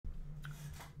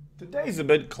Today's a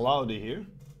bit cloudy here,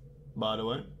 by the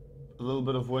way. A little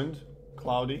bit of wind,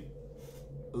 cloudy,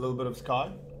 a little bit of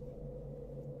sky.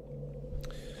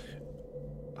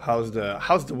 How's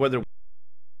the weather?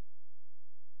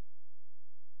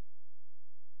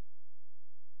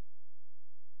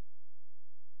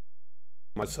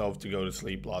 Myself to go to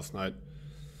sleep last night.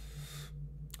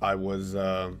 I was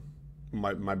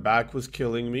my back was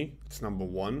killing me. It's number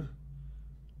one,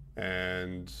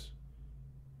 and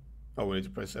oh, we need to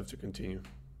press F to continue.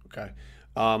 Okay,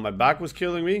 my back was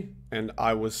killing me, and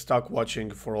I was stuck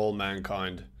watching For All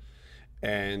Mankind,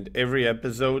 and every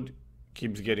episode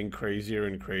keeps getting crazier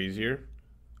and crazier.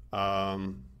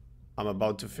 I'm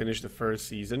about to finish the first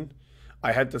season.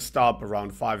 I had to stop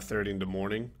around 5:30 in the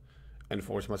morning and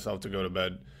force myself to go to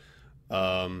bed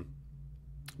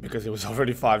because it was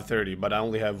already 5:30, but I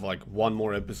only have like one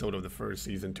more episode of the first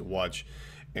season to watch,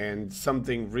 and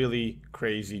something really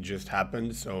crazy just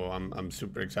happened, so I'm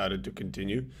super excited to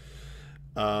continue.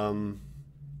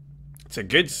 It's a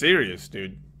good series,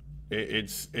 dude.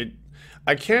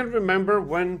 I can't remember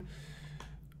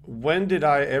when did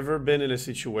I ever been in a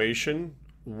situation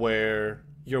where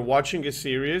you're watching a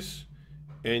series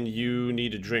and you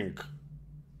need a drink.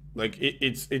 Like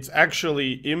it's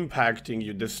actually impacting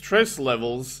you. The stress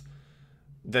levels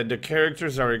that the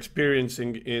characters are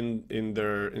experiencing in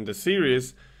the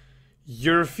series,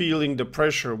 you're feeling the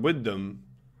pressure with them.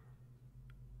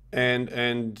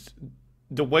 And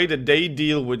the way that they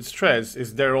deal with stress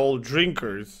is they're all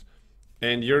drinkers,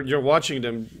 and you're watching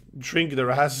them drink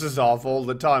their asses off all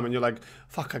the time, and you're like,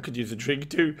 fuck, I could use a drink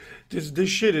too. This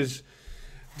shit is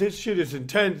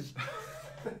intense.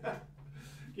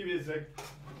 Give me a sec.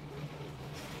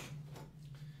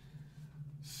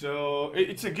 So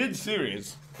it's a good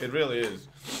series. It really is.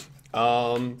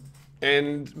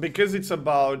 And because it's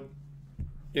about,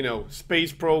 you know,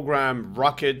 space program,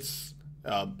 rockets,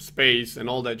 space, and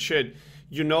all that shit,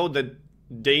 you know that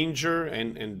danger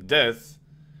and death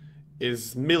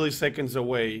is milliseconds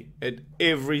away at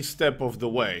every step of the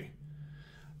way.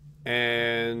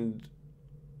 And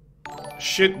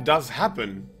shit does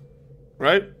happen,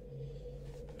 right?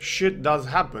 Shit does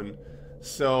happen.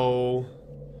 So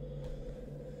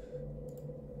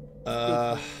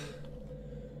and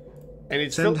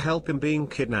it's Send help him being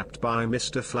kidnapped by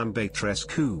Mr.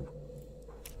 Flambatrescu.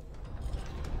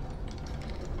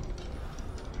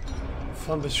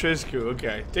 Flambatrescu,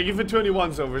 okay. Thank you for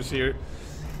 21 overs here.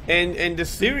 And the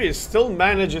series still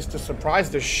manages to surprise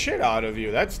the shit out of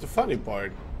you. That's the funny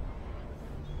part.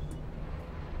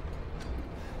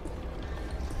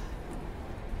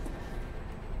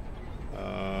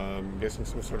 Guessing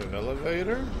some sort of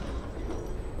elevator.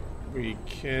 We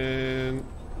can't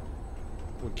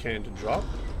drop.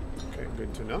 Okay,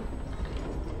 good to know.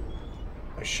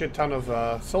 A shit ton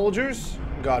of soldiers.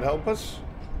 God help us.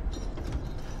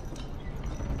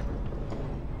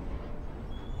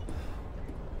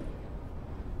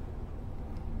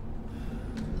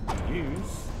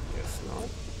 Use? Guess not.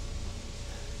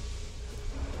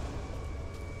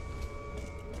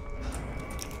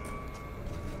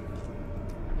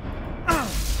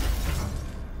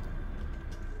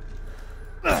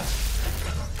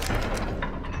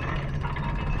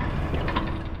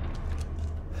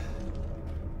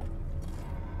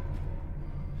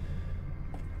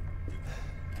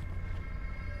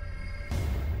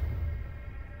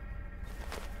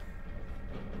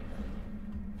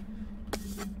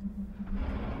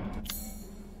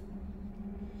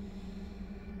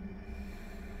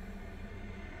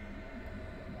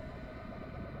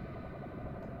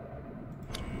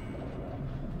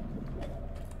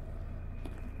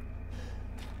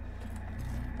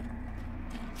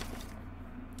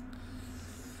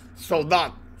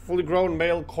 Soldat, fully grown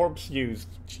male corpse used.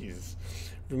 Jesus.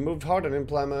 Removed heart and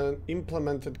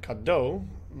implemented cadeau.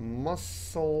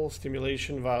 Muscle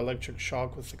stimulation via electric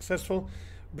shock was successful.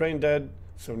 Brain dead,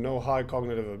 so no high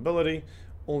cognitive ability.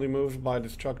 Only moved by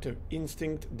destructive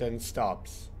instinct, then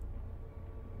stops.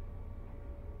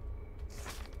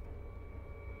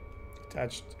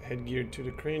 Attached headgear to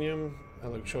the cranium.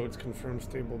 Electrodes confirm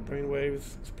stable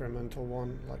brainwaves. Experimental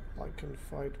one, like in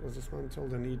fight, was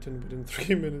dismantled and eaten within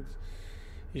 3 minutes.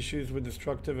 Issues with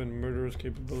destructive and murderous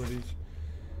capabilities.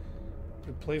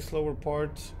 Replace lower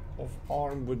part of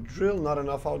arm with drill. Not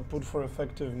enough output for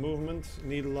effective movement.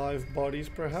 Need live bodies,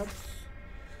 perhaps.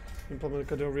 Implement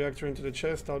cadeau reactor into the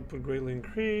chest. Output greatly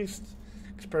increased.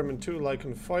 Experiment 2,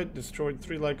 lichen fight. Destroyed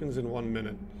 3 lichens in 1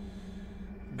 minute.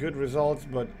 Good results,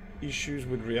 but issues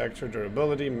with reactor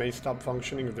durability. May stop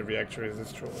functioning if the reactor is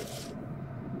destroyed.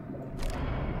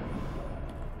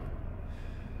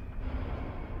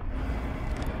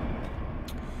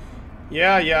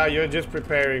 Yeah, you're just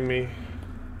preparing me.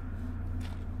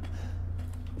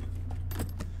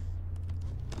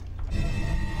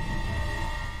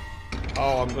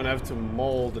 Oh, I'm gonna have to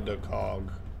mold the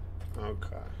cog.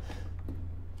 Okay.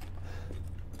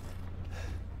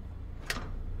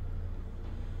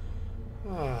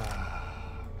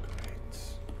 Ah, great.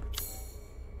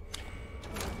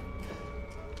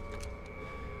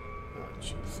 Oh,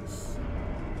 Jesus.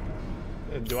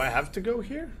 Do I have to go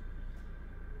here?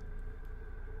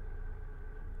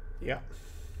 Yeah.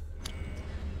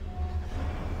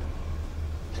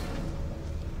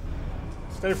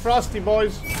 Stay frosty,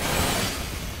 boys.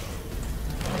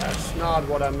 That's not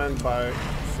what I meant by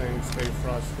saying stay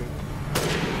frosty.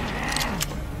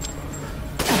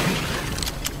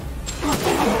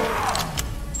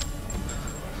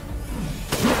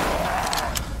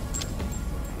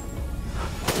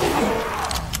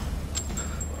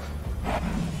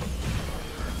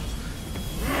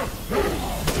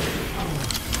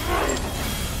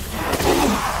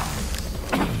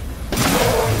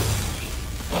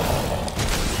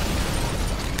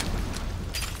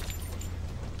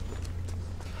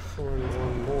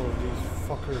 One more of these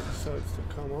fuckers decides to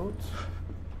come out.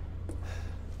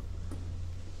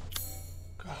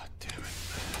 God damn it.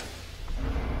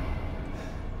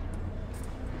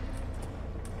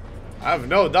 I have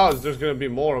no doubts there's gonna be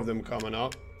more of them coming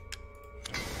up.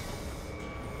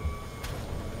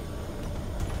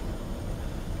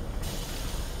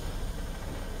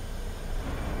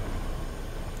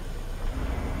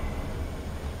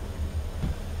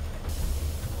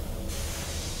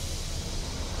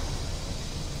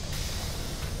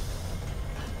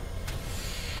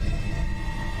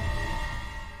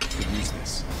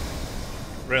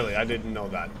 Really, I didn't know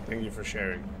that. Thank you for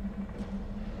sharing.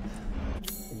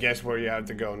 Guess where you have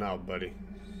to go now, buddy.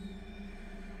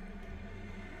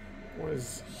 What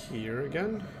is here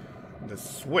again? The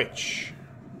switch.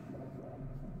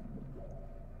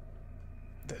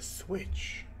 The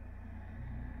switch.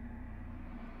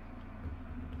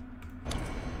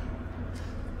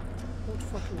 What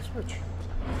fucking switch?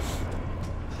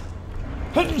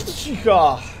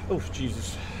 Oh,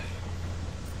 Jesus.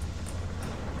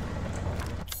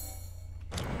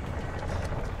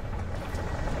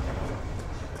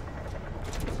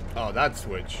 Oh, that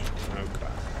switch. Okay.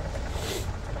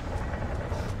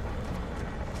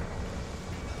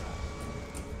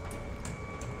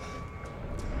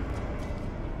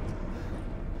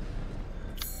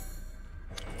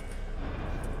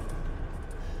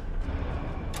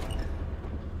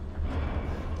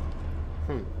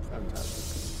 Fantastic.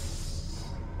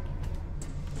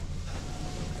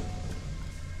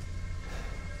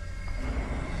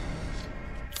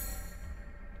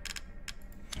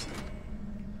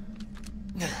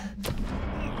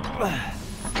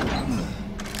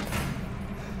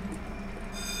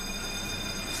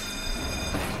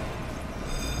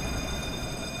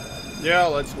 Yeah,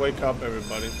 let's wake up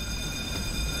everybody.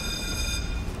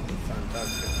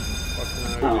 Fantastic. Fucking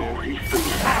idea. Oh, Ethan.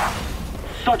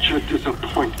 Such a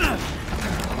disappointment.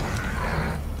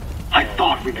 I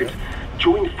thought we could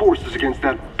join forces against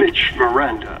that bitch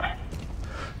Miranda.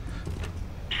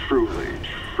 Truly,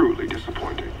 truly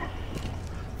disappointing.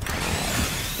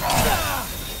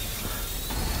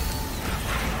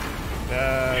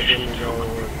 That didn't go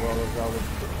as well as I was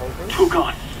hoping. Took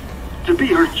us to be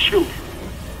her children.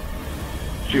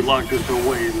 She locked us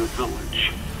away in the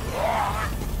village.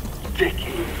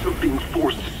 Decades of being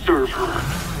forced to serve her.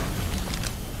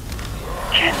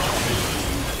 Can't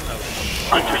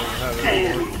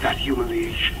understand that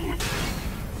humiliation.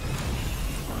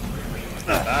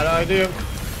 Bad idea.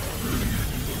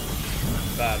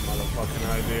 Bad motherfucking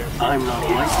idea. I'm not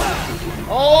like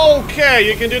that. Okay,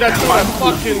 you can do that through a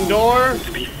fucking door.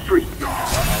 To be free.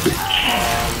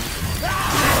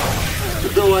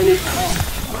 So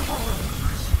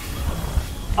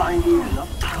I need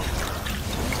enough power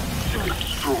to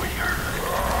destroy her.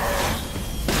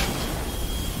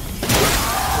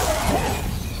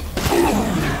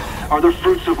 Are the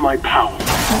fruits of my power.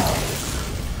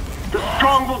 The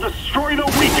strong will destroy the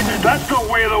weak. That's the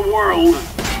way of the world.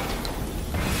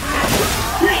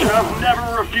 You should have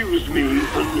never refused me,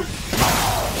 Ethan.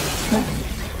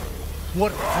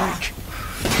 What a freak.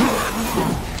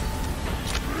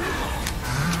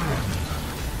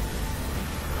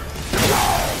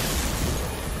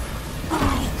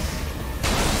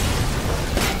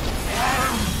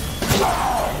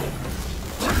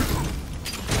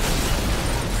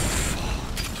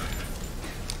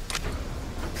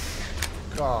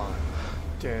 God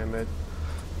damn it.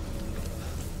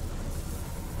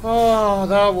 Oh,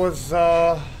 that was,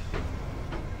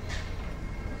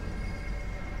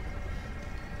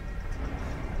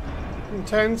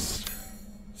 Intense.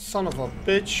 Son of a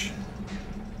bitch.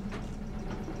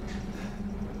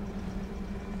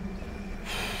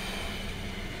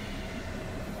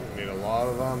 We need a lot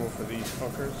of ammo for these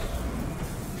fuckers.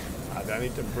 I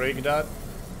need to break that.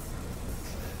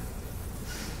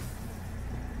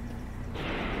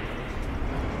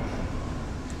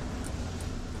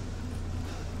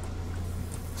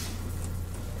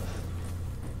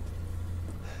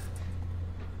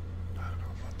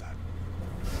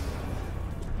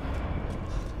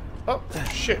 Oh,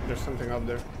 shit, there's something up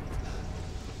there.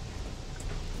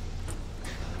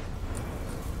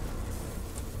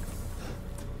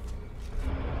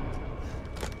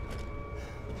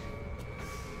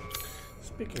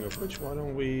 Speaking of which, why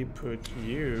don't we put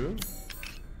you...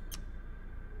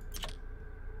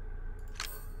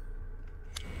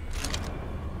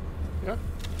 Yeah,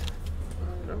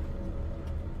 there we go.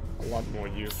 A lot more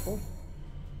useful.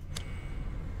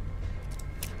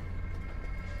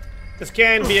 This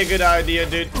can be a good idea,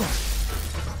 dude.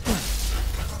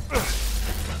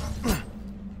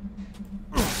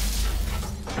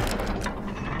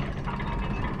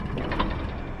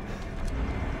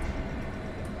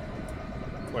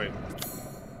 Wait.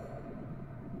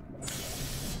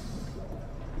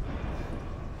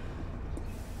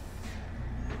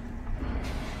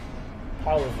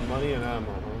 Pile of money and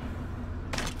ammo, huh?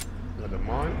 With a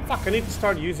mine? Fuck, I need to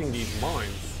start using these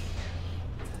mines.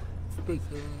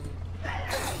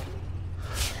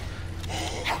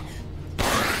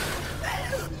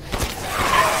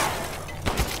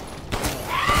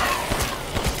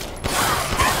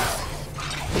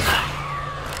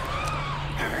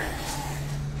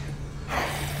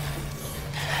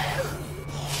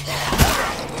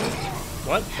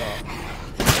 What the?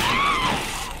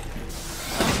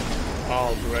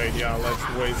 Oh great, yeah, let's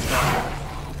waste that.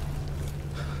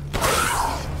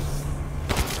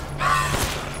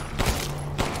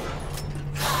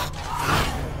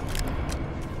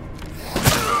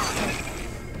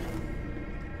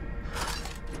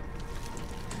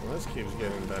 Well, this keeps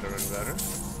getting better and better.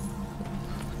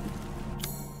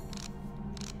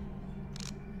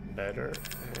 Better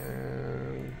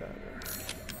and better.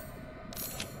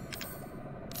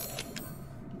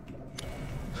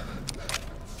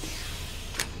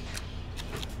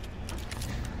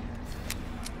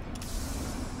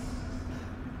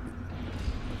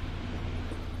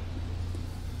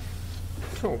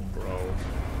 Oh, bro.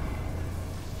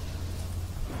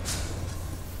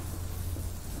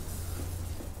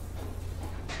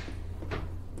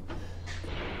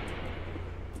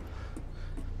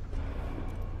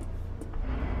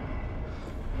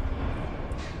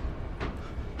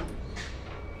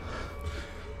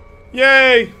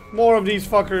 Yay! More of these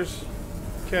fuckers.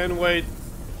 Can't wait.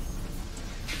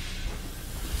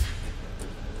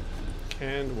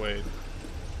 Can't wait.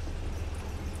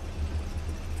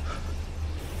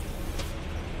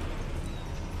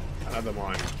 Another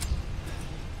mine.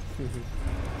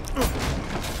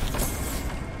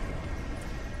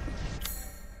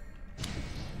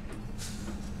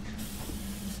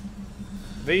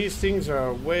 These things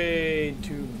are way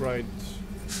too bright.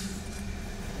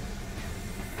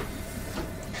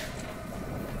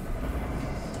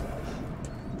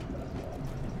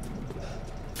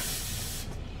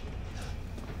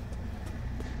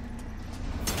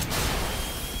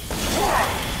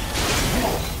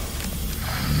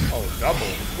 Double.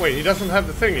 Wait, he doesn't have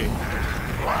the thingy.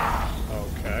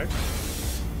 Okay.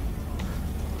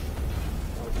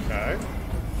 Okay.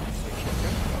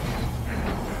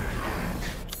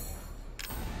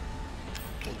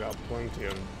 We got plenty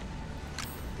of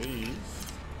these.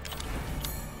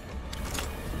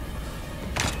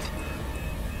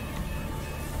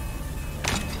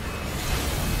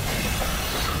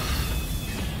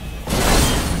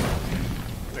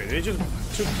 Wait, they just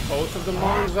took both of the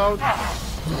mines out?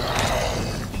 Oh,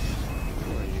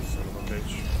 you son of a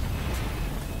bitch.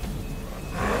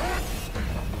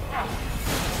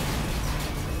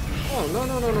 Oh, no,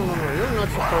 no, no, no, no, no. You're not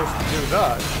supposed to do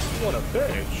that. What a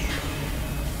bitch.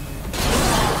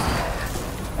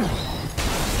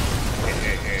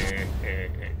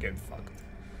 Get fucked.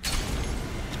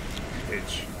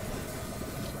 Bitch.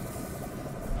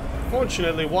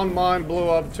 Fortunately, one mine blew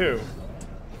up too.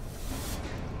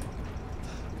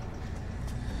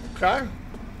 Okay.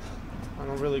 I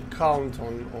don't really count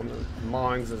on the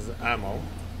mines as ammo.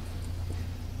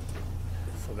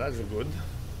 So that's good.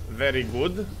 Very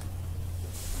good.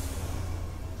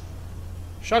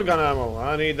 Shotgun ammo.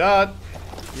 I need that.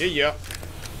 Yeah, yeah.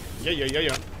 Yeah, yeah, yeah,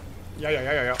 yeah. Yeah, yeah,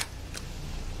 yeah, yeah,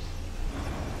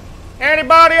 yeah.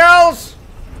 Anybody else?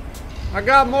 I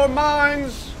got more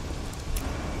mines.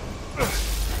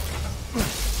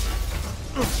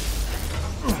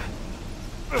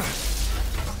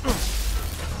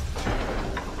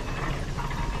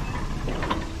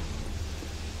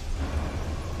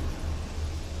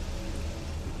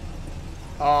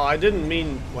 I didn't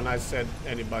mean when I said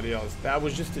anybody else. That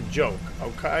was just a joke,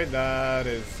 okay? That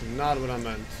is not what I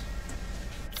meant.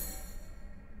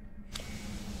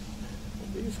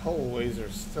 These hallways are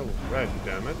still red,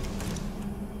 damn it.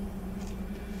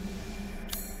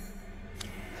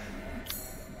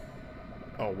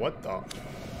 Oh, what the?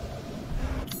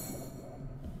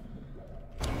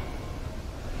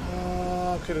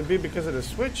 Could it be because of the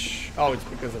switch? Oh, it's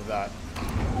because of that.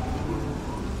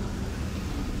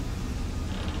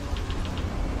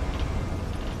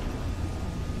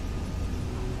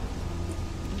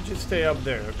 You just stay up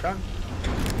there, okay?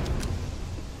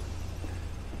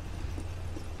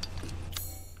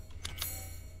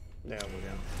 There we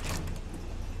go.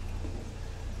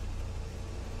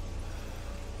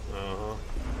 Uh-huh.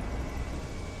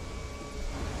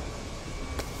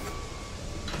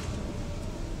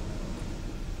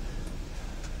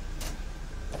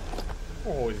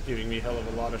 Oh, he's giving me hell of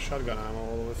a lot of shotgun ammo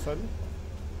all of a sudden.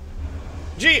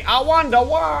 Gee, I wonder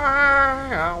why.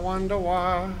 I wonder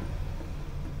why.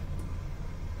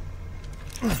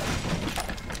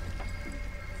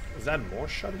 Is that more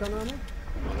shotgun ammo?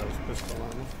 Oh, that was pistol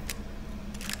ammo.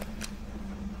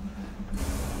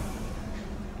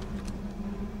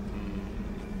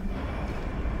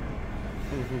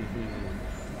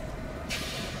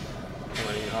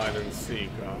 Playing hide and seek,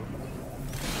 huh?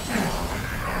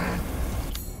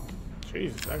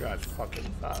 Jesus, that guy's fucking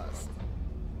fast.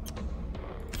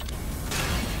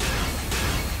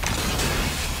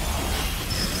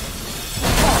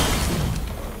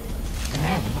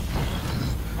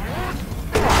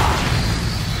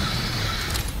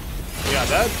 Yeah,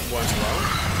 that went well.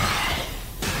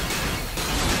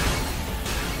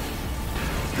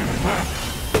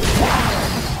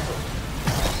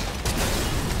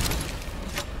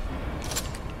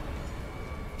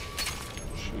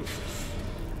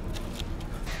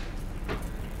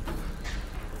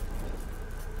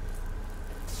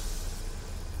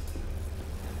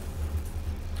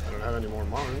 Any more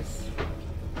mines.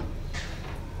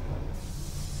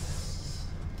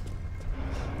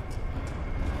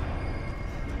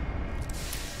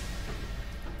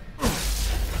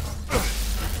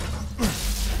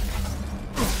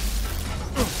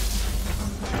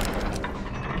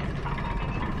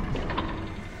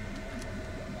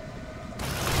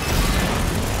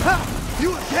 You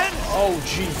again? Oh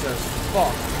Jesus,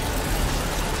 fuck.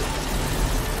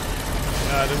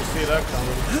 Yeah, I didn't see that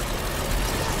coming.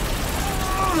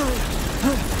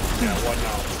 Yeah, what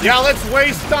now? Yeah, let's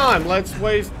waste time. Let's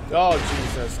waste. Oh,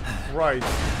 Jesus Christ.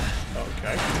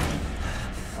 Okay.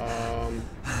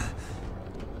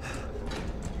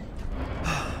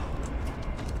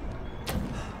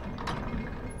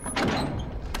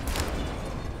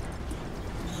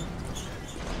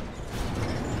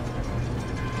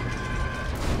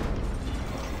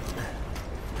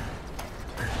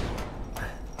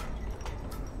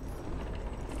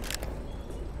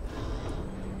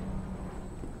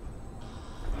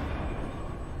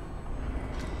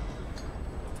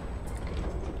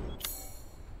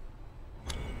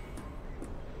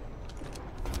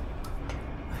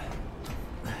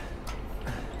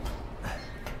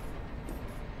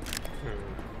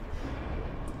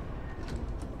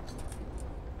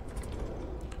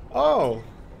 Oh.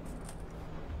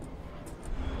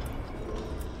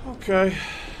 Okay.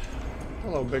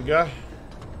 Hello, big guy.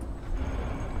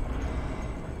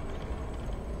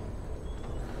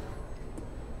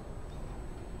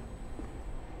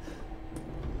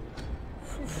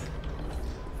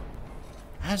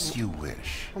 As you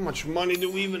wish. How much money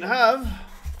do we even have?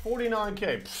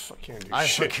 49K. Pfft, I can't do I've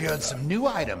shit. procured some new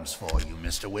items for you,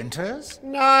 Mr. Winters.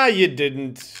 Nah, you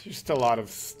didn't. You're still out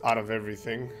of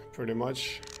everything, pretty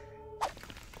much.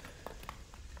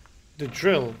 The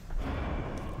drill.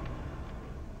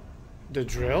 The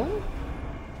drill?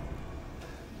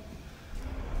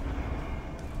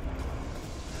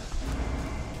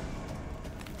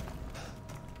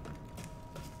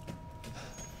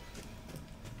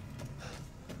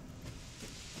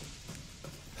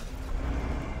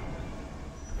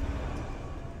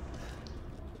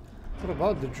 What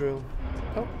about the drill?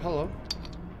 Oh, hello.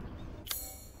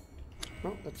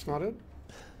 No, that's not it.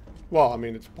 Well, I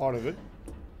mean, it's part of it.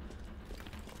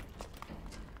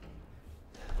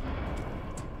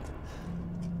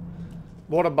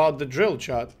 What about the drill,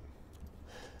 chat?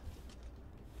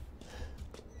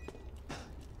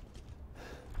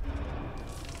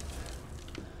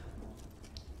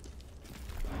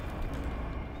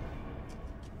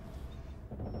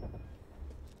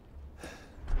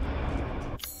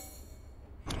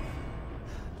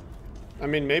 I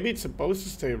mean, maybe it's supposed to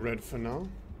stay red for now.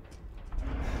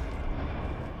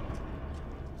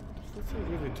 There's nothing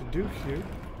really to do here.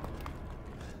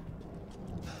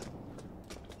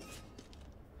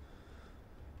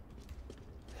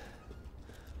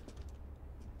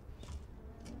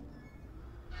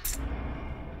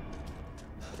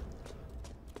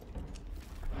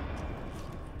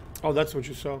 Oh, that's what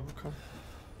you saw. Okay.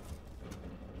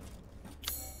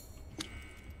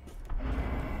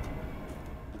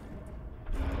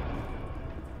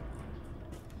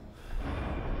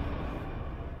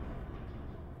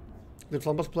 Did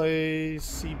Flumbus play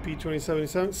CP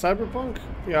 2077 Cyberpunk?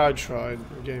 Yeah, I tried.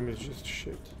 The game is just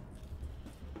shit.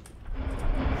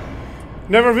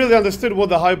 Never really understood what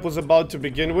the hype was about to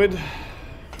begin with.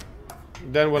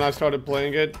 Then when I started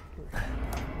playing it,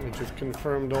 it just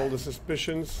confirmed all the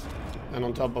suspicions. And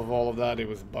on top of all of that, it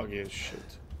was buggy as shit.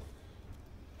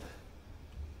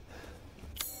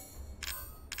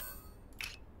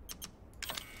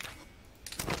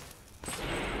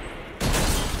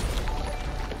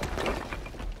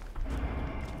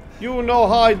 You no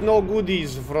hide no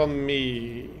goodies from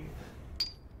me.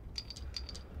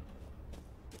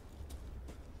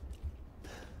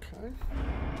 Okay.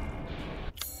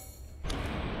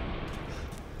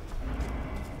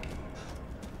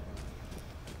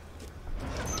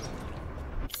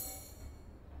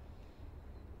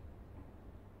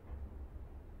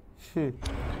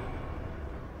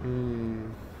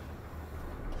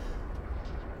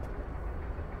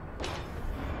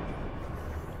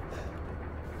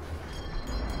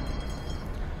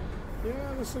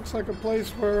 Yeah, this looks like a place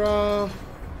where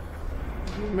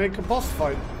you make a boss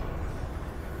fight.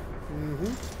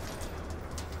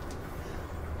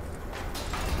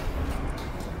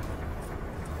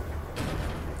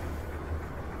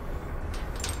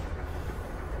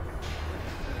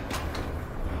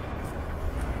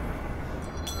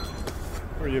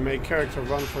 Or you make character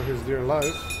run for his dear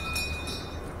life.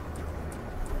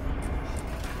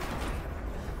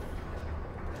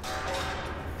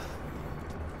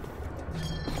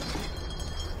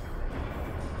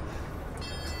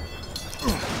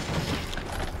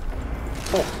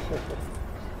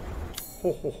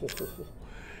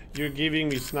 You're giving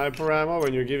me sniper ammo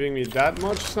when you're giving me that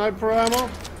much sniper ammo?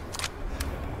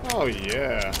 Oh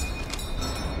yeah.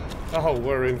 Oh,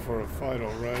 we're in for a fight,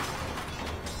 alright.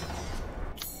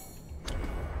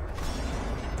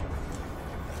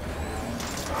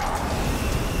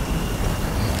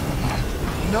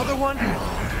 Another one?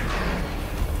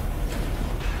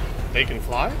 They can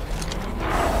fly?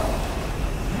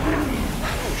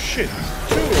 Oh shit,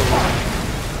 two of them.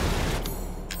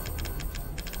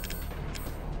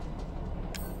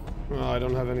 Oh, I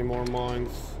don't have any more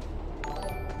mines.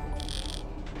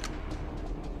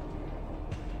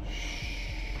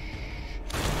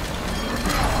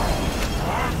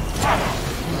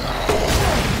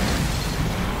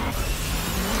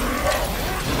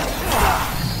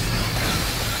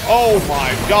 Oh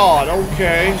my god,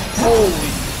 okay. Holy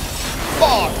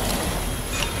fuck!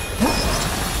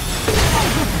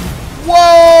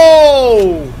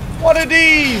 Whoa! What are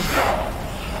these?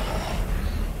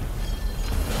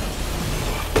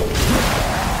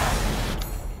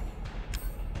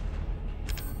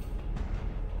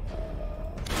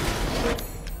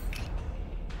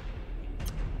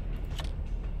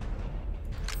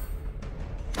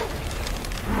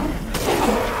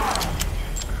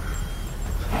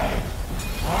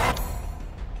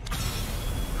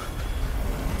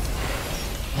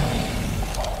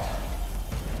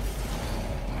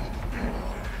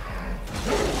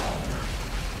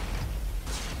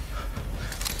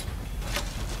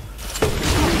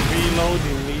 Reload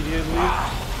immediately.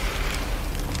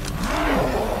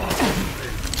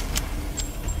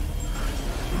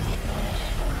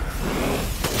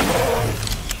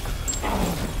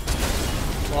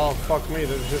 Well, fuck me,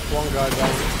 there's just one guy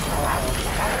down.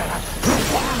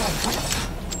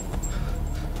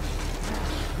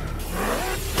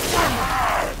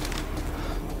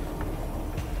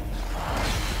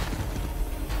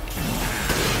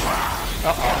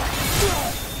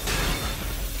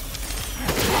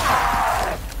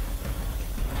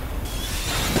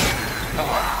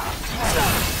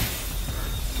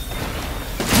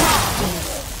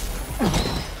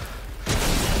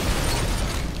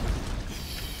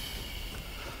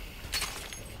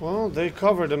 Well, they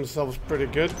cover themselves pretty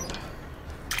good.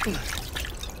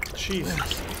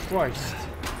 Jesus Christ.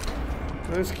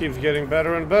 This keeps getting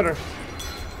better and better.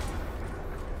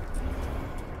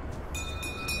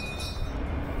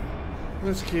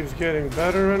 This keeps getting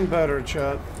better and better,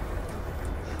 chat.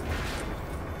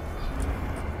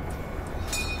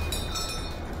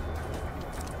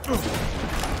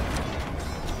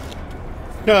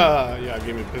 Yeah,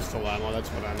 give me pistol ammo, that's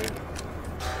what I need.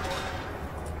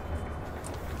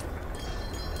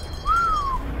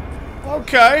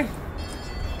 Okay.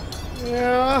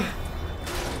 Yeah.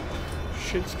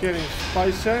 Shit's getting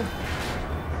spicy.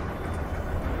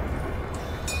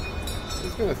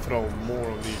 He's gonna throw more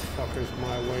of these fuckers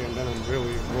my way and then I'm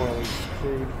really royally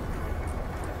screwed.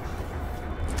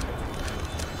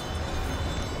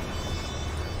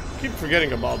 Keep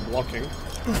forgetting about blocking.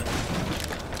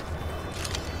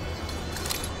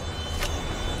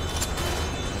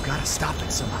 Gotta stop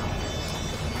it somehow.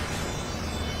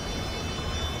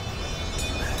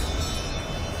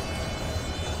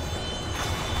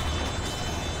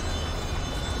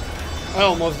 I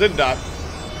almost did that.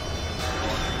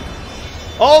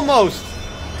 Almost!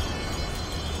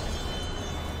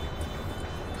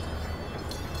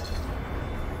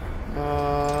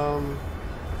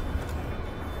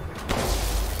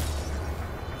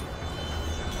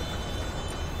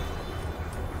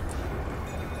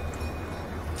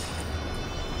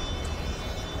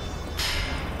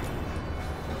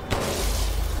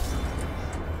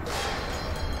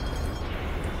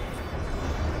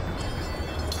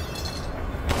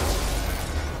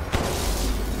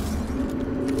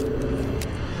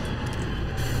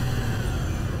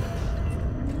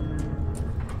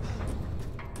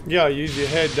 Yeah, use your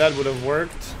head, that would have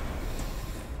worked.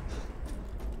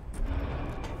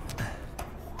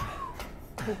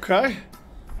 Okay.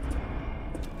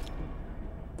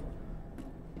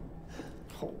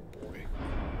 Oh boy.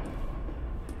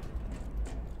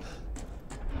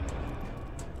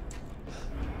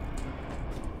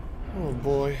 Oh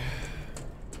boy.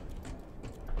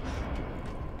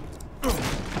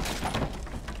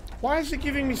 Why is it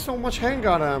giving me so much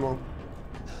handgun ammo?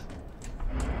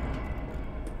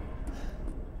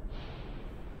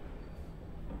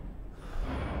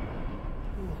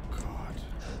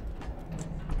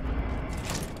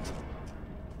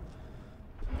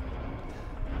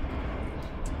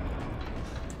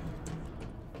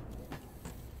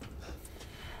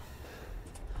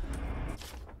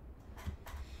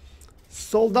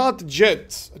 Soldat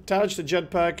jet. Attach the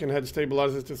jetpack and head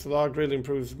stabilizers to Soldat. Greatly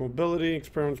improves mobility.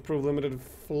 Experiments prove limited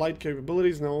flight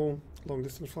capabilities. No long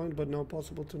distance flight, but now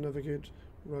possible to navigate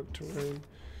rugged terrain.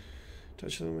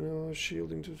 Attach the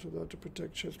shielding to Soldat to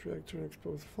protect chest reactor and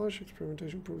expose flash.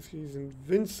 Experimentation proves he's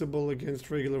invincible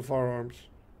against regular firearms.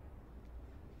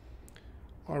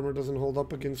 Armor doesn't hold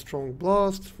up against strong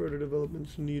blasts. Further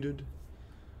developments needed.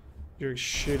 You're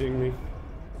shitting me.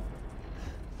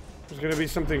 There's gonna be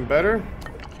something better,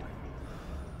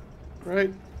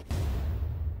 right?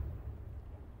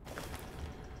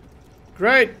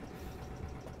 Great,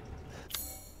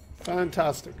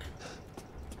 fantastic.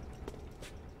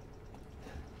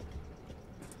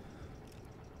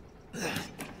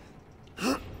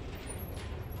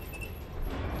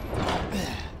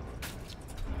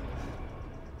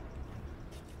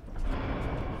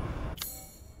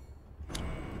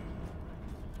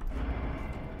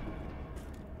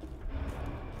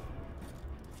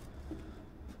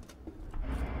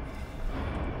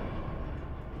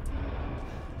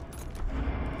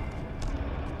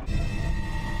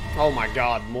 Oh my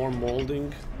god, more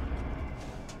molding.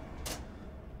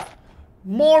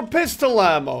 More pistol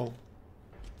ammo.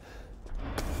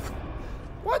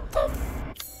 What the f—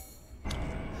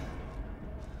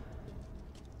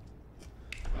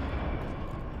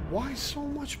 Why so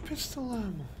much pistol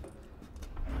ammo?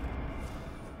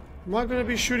 Am I gonna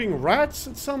be shooting rats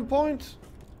at some point?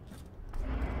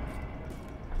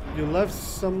 You left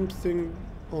something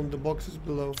on the boxes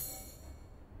below.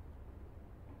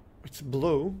 It's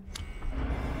blue.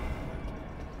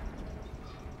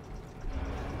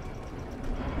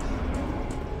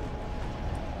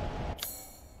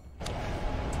 I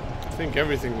think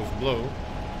everything was blue.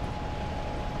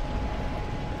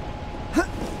 What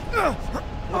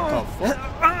the fuck?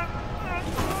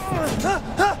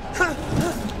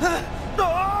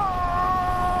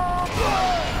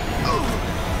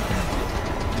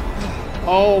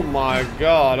 Oh my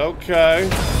god, okay.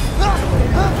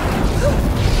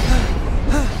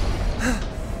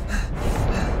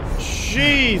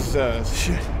 Jesus!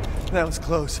 Shit, that was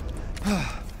close.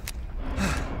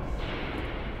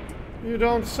 You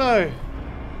don't say.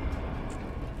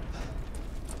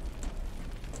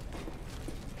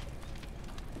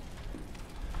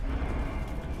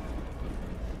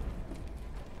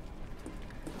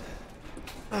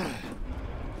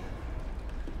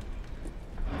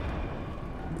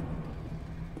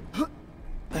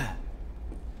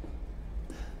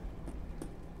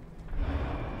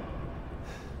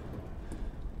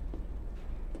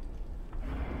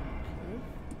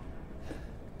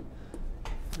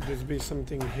 Could this be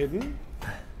something hidden?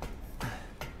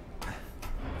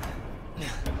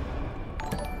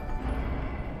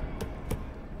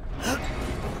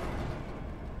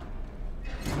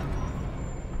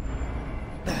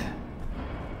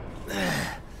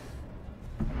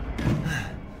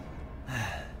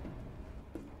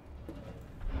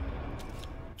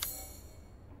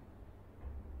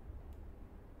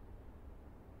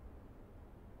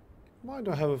 Why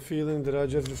do I have a feeling that I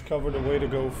just discovered a way to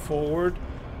go forward?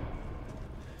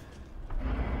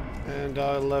 And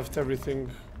I left everything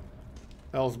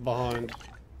else behind.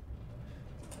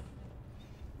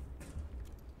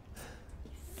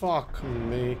 Fuck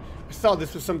me. I thought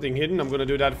this was something hidden. I'm gonna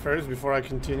do that first before I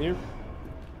continue.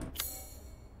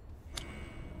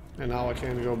 And now I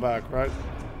can't go back, right?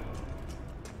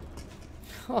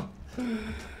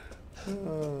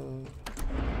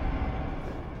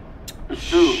 Soon,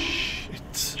 Shit.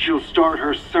 she'll start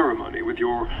her ceremony with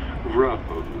your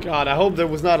robe. God, I hope there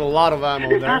was not a lot of ammo If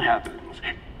there. that happens,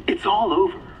 it's all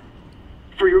over.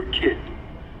 For your kid.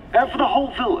 And for the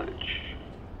whole village.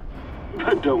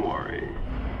 But don't worry.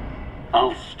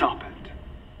 I'll stop it.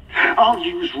 I'll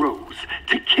use Rose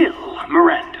to kill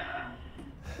Miranda.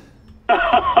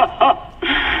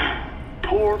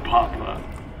 Poor Papa.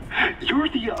 You're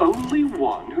the only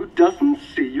one who doesn't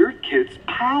see your kid's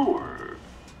power.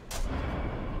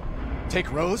 Take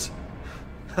Rose?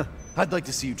 I'd like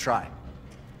to see you try.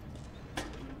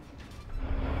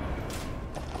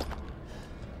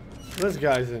 This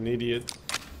guy's an idiot.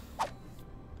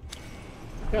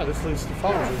 Yeah, this leads to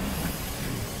Foundry.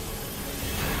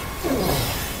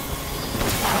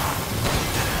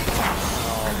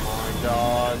 Oh my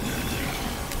god.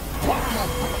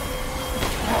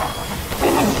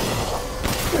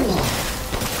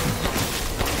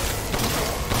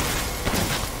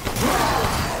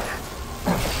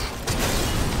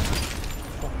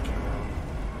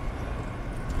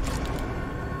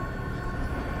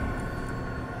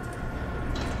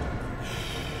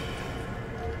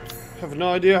 I have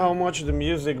no idea how much the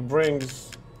music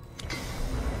brings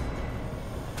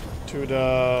to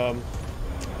the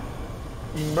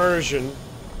immersion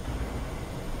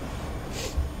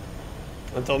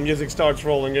until music starts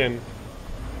rolling in.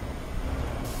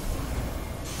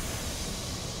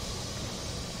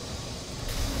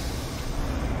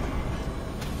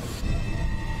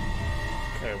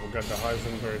 Okay, we got the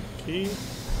Heisenberg key.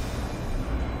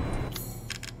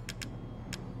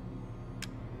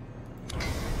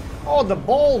 Oh, the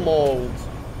ball mold.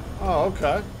 Oh,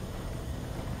 okay.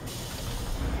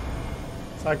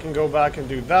 So I can go back and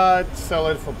do that, sell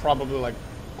it for probably like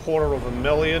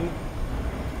 $250,000.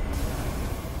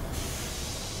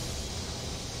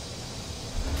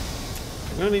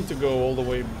 I'm gonna need to go all the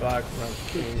way back where I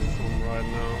came from right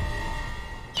now.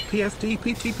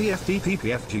 PFDPT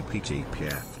PFDPPFGPT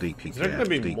PFDPT Is there gonna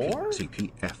be more?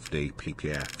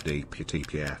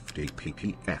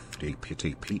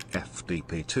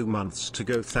 PFDPFDPT 2 months to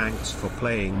go. Thanks for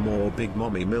playing more Big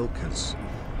Mommy Milkers.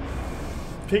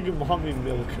 Big Mommy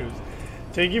Milkers.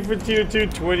 Thank you for tier 2,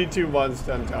 22 months,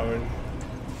 Stunt Tower.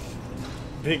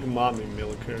 Big Mommy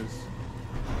Milkers.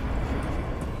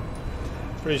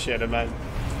 Appreciate it, man.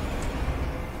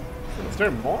 Is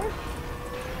there more?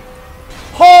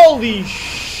 Holy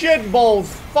shit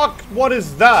balls! Fuck, what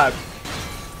is that?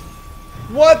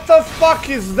 What the fuck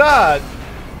is that?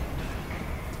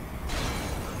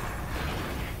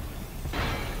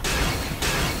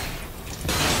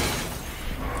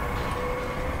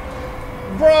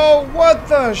 Bro, what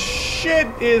the shit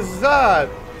is that?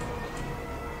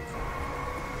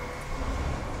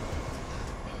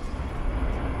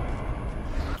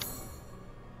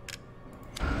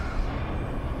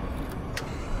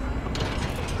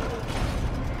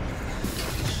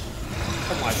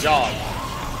 Oh my god.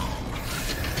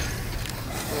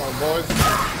 Come on, boys.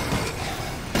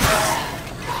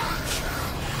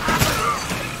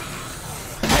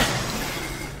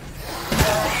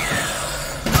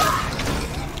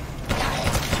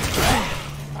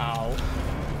 Ow.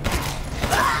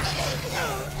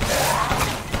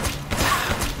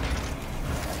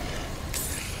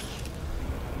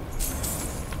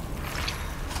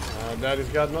 Daddy's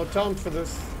got no time for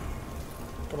this.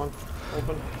 Come on.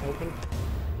 Open, open.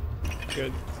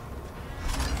 Good.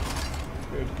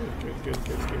 Good. Give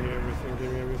me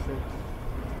everything.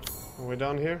 Are we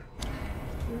down here?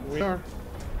 We are.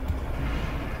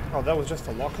 Oh, that was just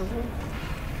a locker room?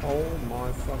 Oh my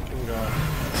fucking god.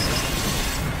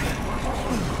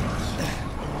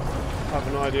 I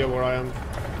have no idea where I am.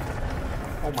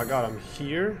 Oh my god, I'm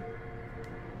here?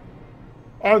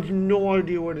 I have no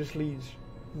idea where this leads.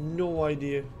 No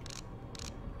idea.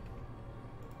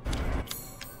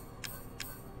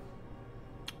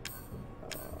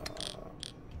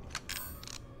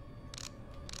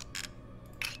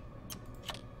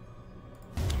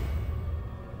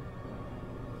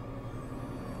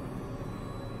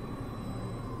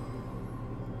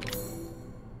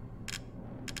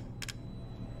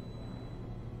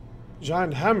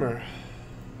 Giant hammer.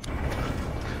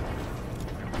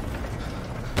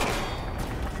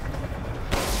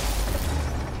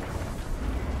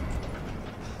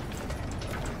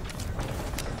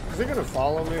 he gonna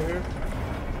follow me here?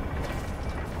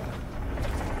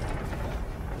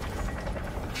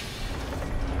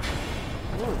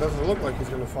 Oh, it doesn't look like he's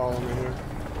gonna follow me here.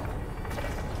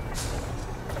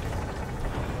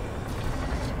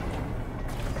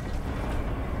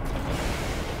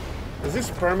 Is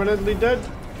this permanently dead?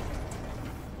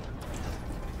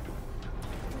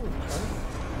 Okay.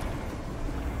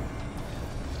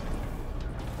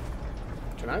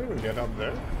 Can I even get up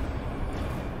there?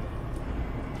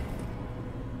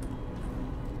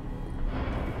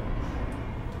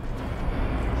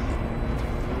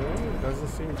 Doesn't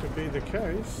seem to be the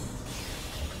case.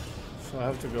 So I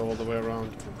have to go all the way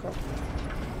around. Okay.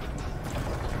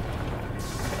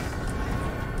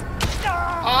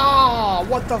 Ah,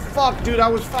 what the fuck, dude? I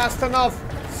was fast enough.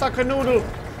 Suck a noodle.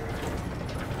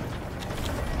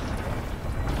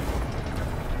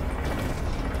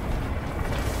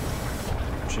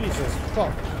 Jesus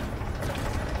fuck.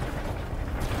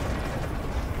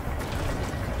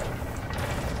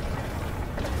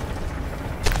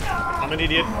 I'm an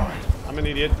idiot. I'm an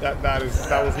idiot. That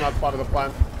was not part of the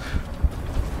plan.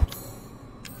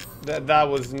 That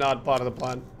was not part of the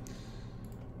plan.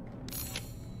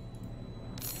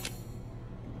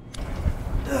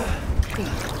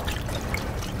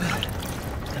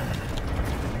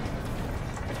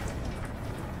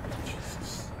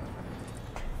 Jesus.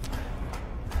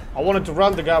 I wanted to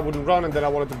run, the guy wouldn't run, and then I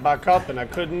wanted to back up and I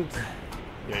couldn't.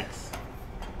 Yikes.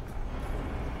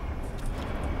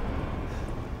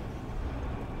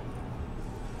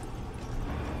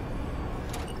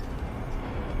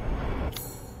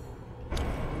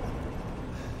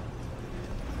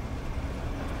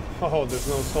 Oh, there's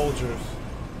no soldiers.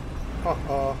 Ha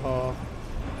ha ha.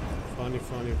 Funny,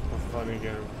 funny, funny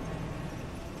game.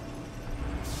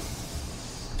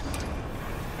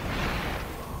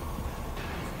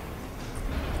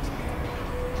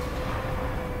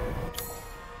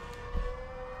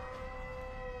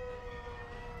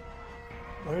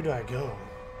 Where do I go?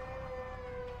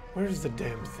 Where's the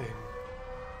damn thing?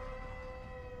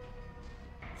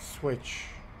 Switch.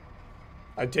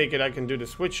 I take it I can do the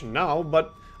switch now,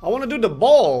 but I want to do the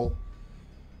ball.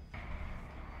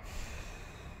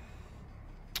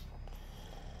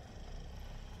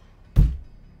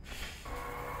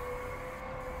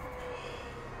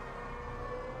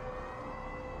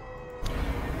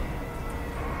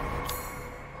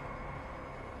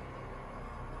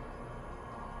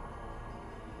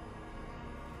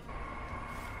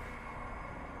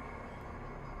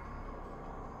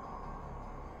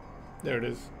 There it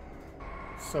is.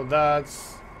 So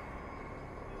that's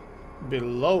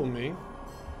below me.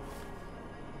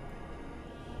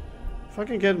 If I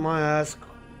can get my ass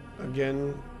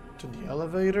again to the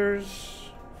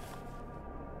elevators,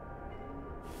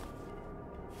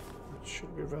 it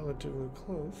should be relatively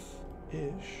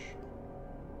close-ish.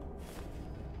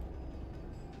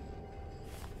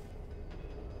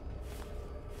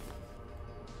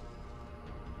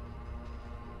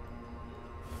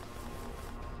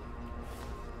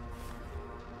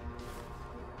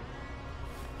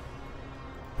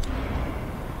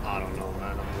 I don't know,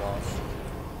 man. I'm lost.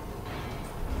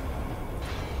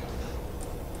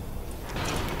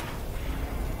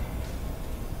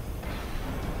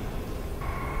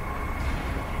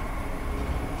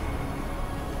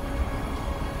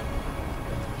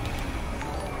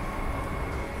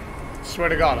 Swear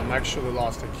to God, I'm actually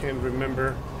lost. I can't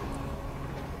remember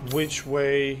which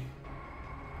way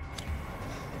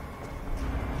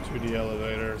to the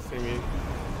elevator thingy.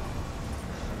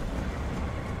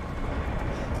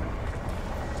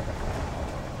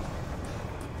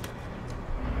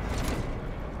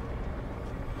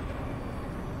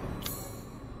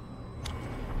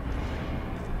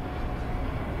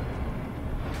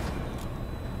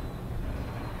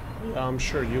 I'm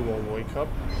sure you will wake up.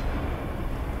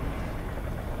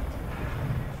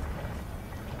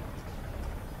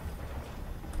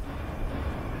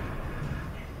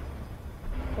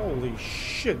 Holy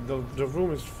shit, the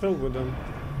room is filled with them.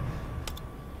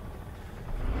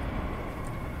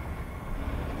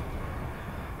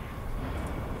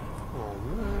 Oh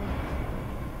man.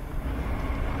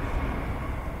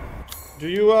 Do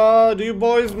you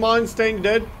boys mind staying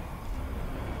dead?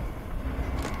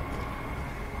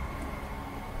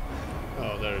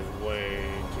 Oh, there's way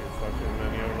too fucking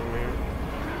many of them here.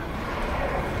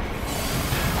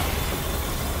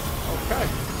 Okay.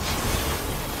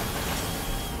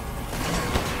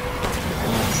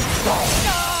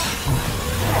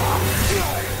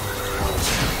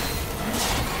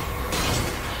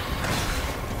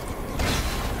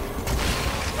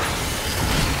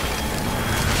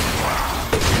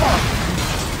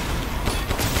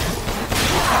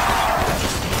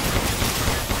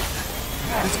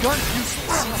 gun's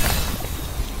useless.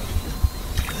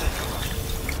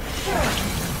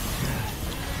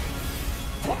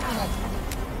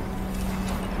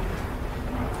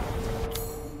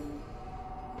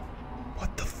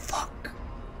 What the fuck?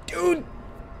 Dude!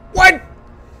 What?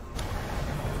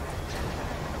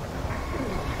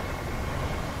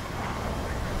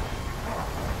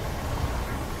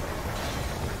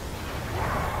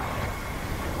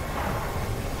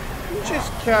 He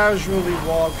just casually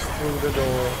walks through the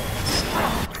door.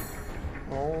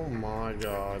 Oh my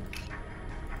god.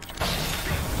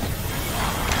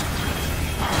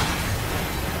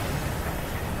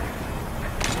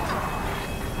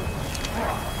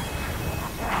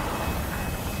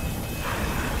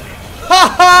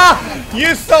 Haha!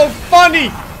 You're so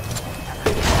funny!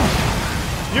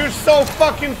 You're so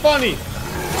fucking funny!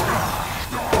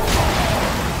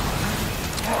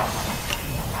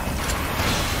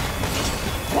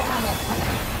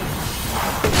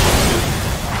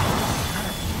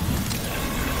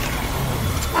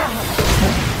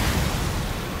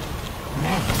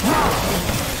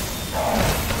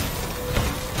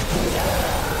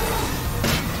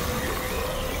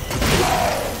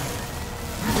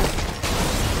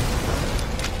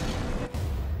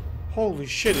 Holy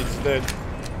shit, it's dead.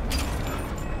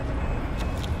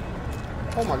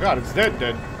 Oh my god, it's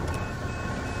dead.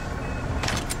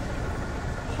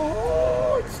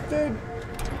 Oh, it's dead.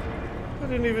 I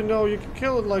didn't even know you could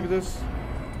kill it like this.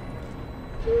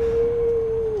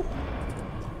 Ooh.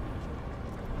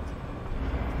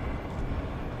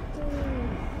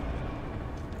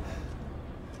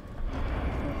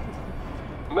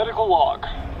 Medical log.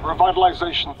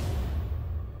 Revitalization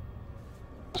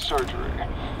surgery.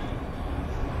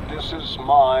 This is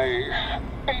my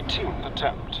 18th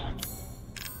attempt.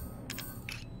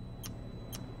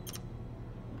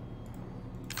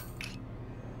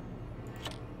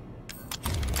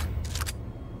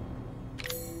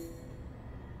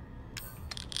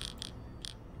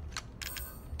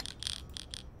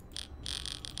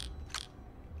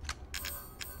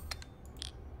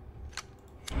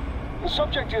 The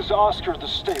subject is Oscar the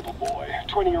stable boy,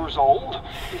 20 years old.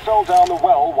 He fell down the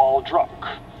well while drunk.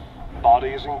 Body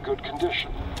is in good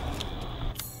condition.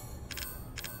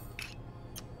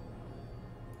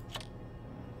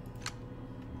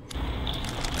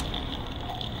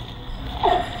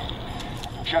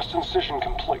 Chest incision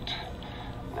complete.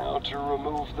 Now to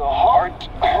remove the heart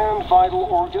and vital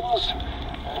organs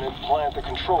and implant the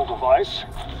control device.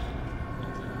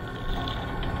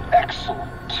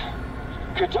 Excellent.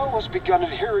 Godot has begun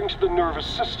adhering to the nervous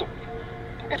system.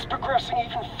 It's progressing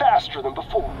even faster than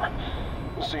before.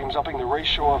 Seems upping the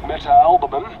ratio of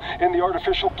meta-albumin in the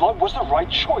artificial blood was the right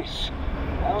choice.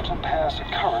 Now to pass a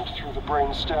current through the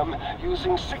brainstem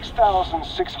using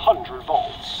 6,600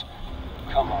 volts.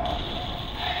 Come on.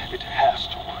 It has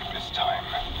to work this time.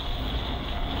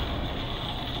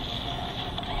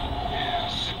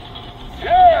 Yes.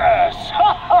 Yes!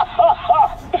 Ha ha ha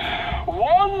ha!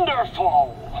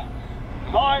 Wonderful!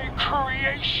 My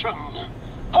creation!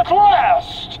 At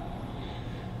last!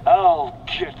 I'll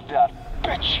get that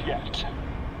bitch yet.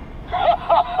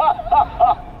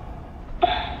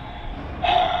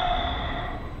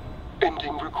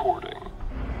 Ending recording.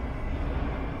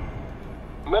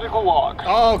 Medical log.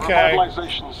 Okay.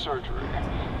 Revitalization surgery.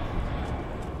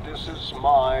 This is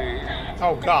my...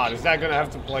 Oh god, is that gonna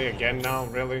have to play again now?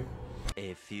 Really?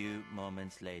 A few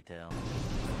moments later.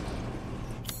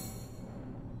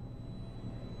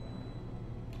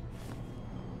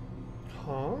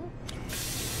 Huh?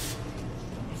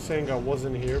 Saying I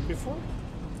wasn't here before?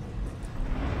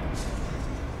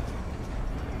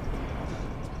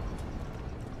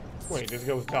 Wait, this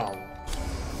goes down.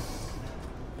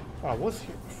 Oh, I was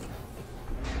here before.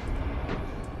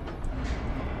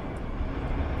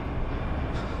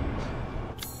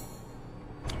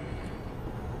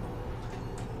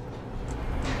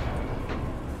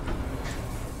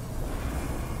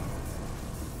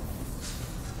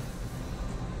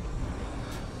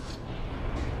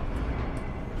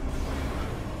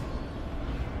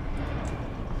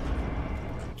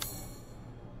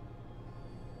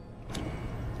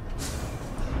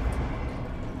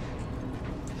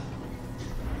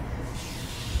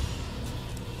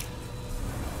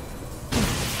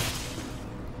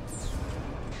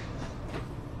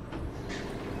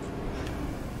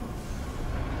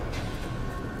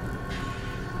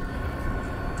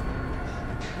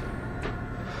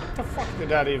 What the fuck did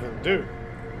that even do?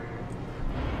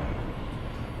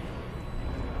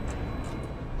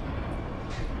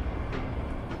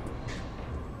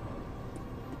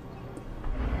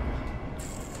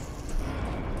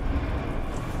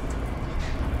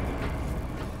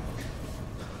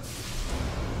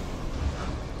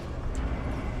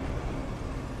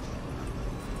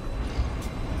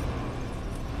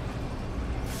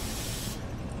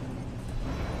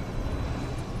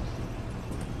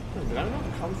 Did I not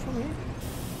come from here?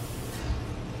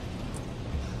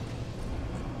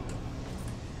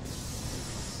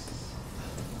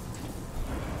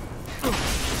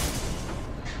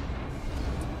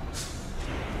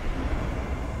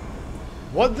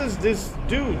 What does this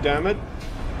do, damn it?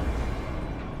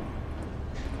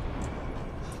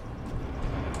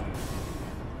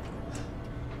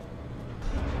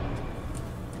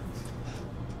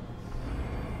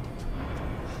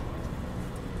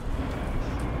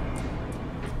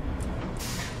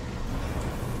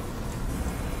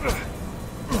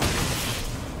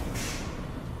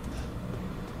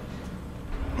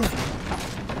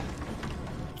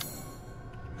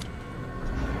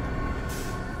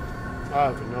 I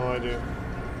have no idea.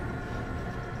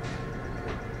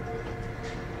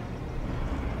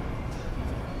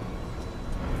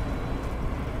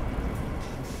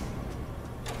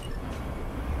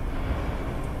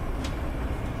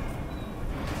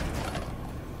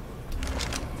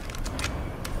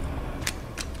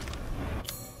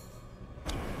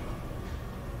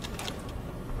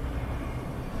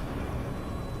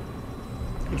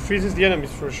 It freezes the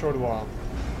enemies for a short while.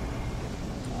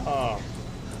 Oh.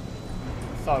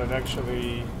 I thought it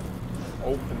actually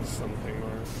opened something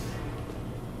or...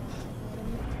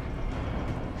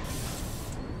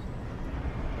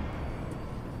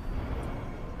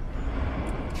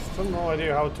 Still no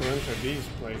idea how to enter these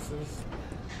places.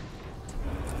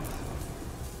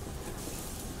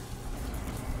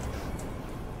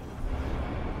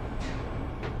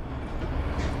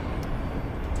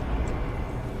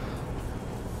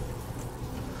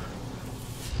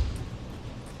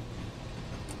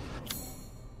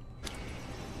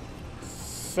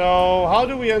 So, how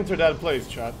do we enter that place,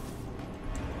 chat?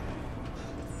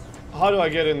 How do I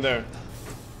get in there?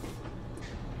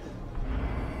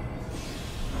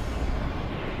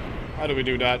 How do we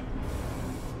do that?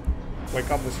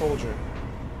 Wake up the soldier.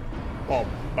 Oh,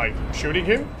 by shooting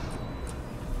him?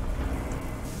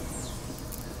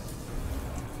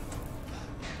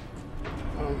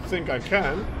 I don't think I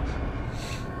can.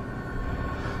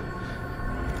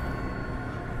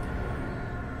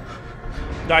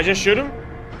 Did I just shoot him?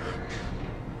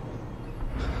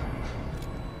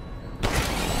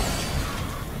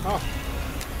 Oh.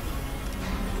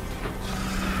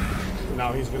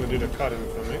 Now he's gonna do the cutting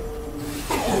for me.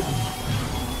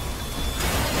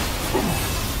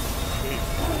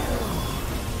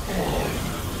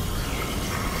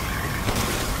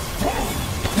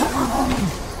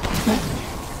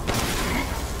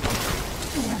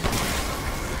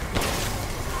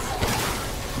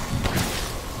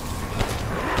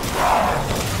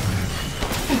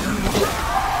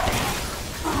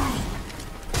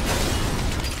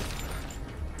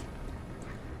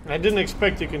 I didn't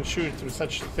expect you can shoot through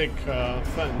such thick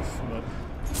fence, but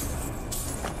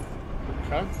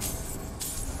okay.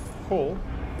 Cool.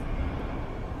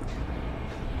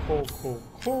 Cool, cool,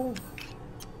 cool.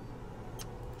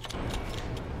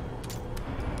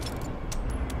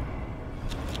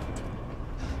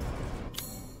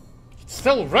 It's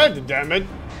still red, damn it!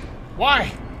 Why?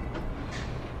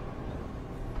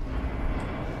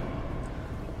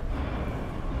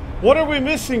 What are we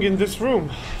missing in this room?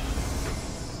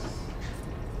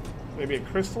 Maybe a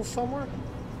crystal somewhere?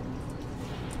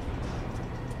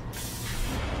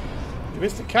 You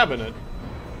missed a cabinet.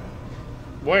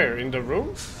 Where? In the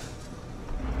room?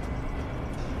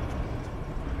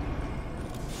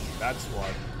 That's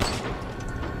what.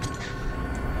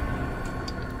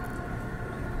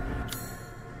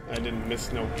 I didn't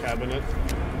miss no cabinet.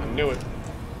 I knew it.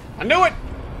 I knew it!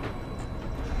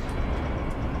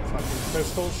 Fucking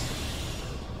crystals.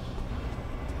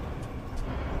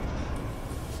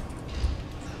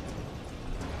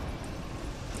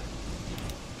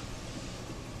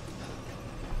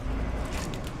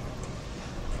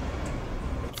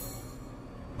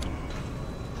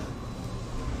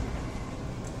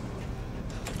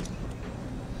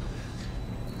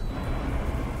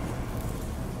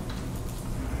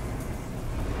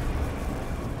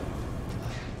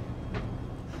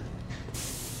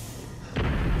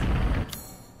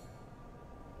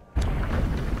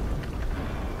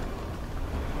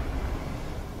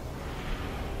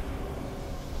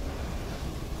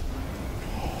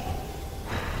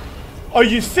 Are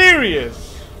you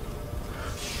serious?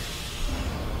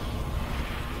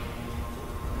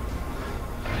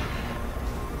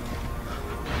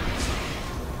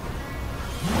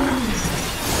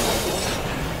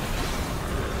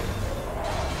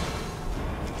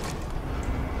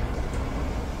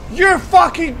 You're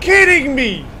fucking kidding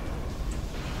me!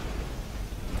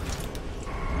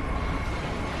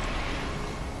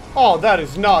 Oh, that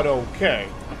is not okay.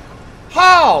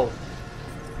 How?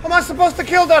 How am I supposed to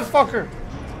kill that fucker?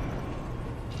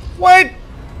 Wait!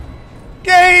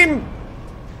 Game!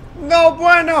 No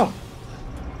bueno!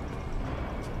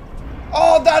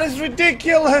 Oh, that is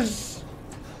ridiculous!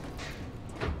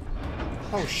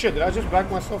 Oh shit, did I just back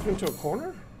myself into a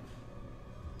corner?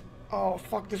 Oh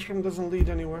fuck, this room doesn't lead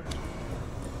anywhere.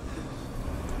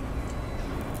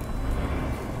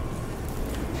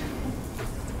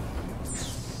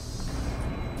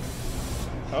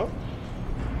 Oh?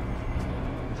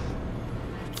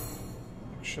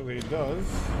 Actually it does.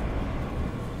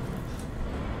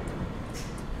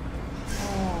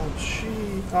 Oh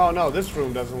gee. Oh no, this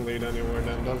room doesn't lead anywhere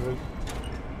then, does it?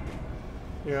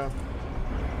 Yeah.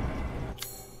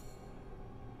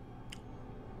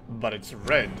 But it's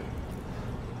red.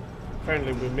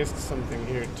 Apparently we missed something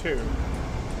here too.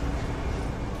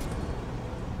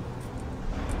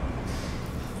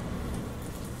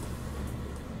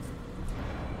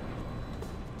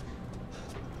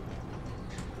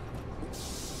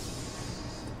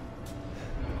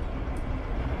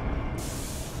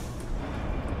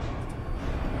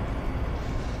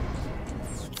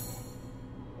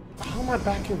 How am I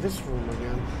back in this room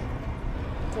again?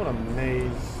 What a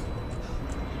maze.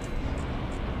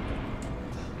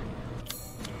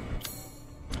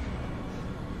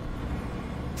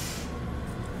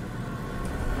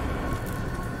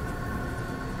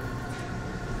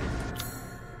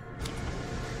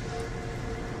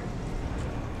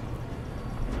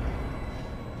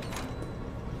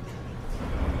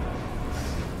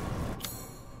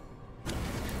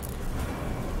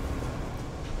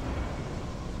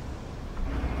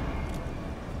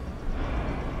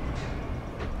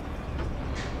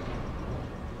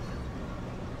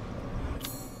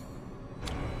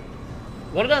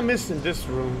 What did I miss in this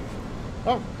room?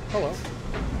 Oh, hello.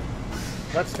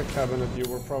 That's the cabinet you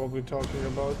were probably talking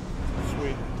about.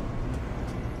 Sweet.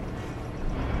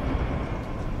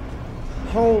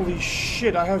 Holy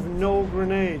shit, I have no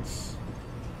grenades.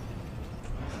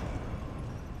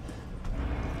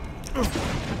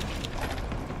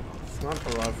 It's not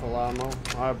the rifle ammo.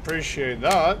 I appreciate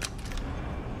that.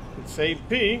 It's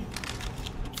AP.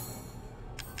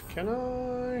 Can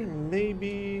I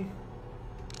maybe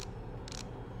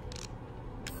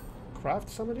craft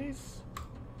some of these?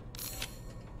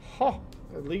 Huh,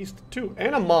 at least 2.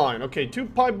 And a mine. Okay, 2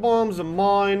 pipe bombs, a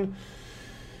mine.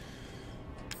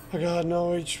 I got no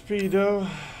HP though.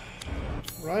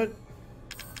 Right?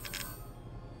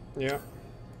 Yeah.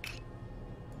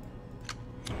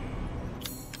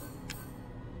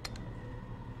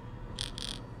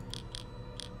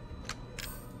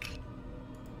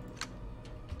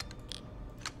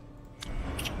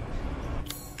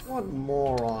 What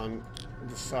moron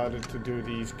decided to do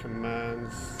these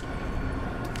commands?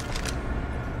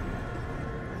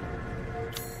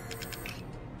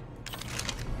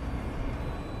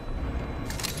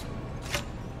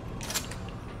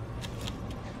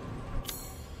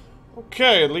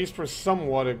 Okay, at least we're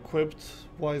somewhat equipped.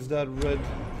 Why is that red?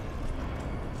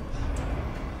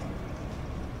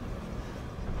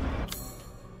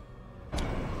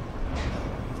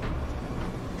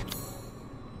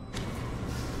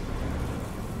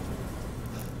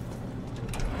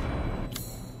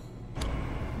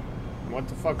 What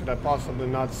the fuck could I possibly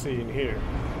not see in here?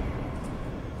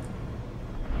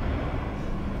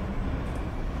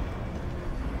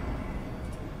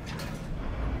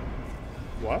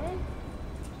 What?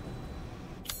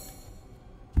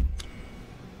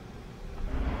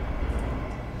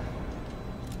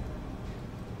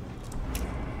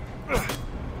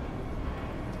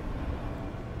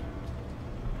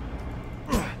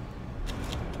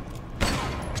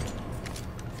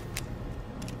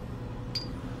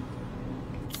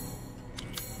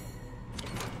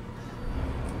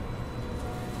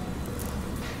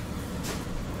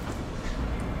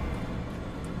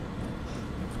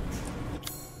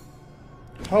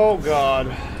 Oh god.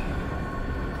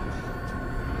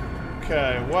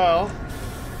 Okay, well.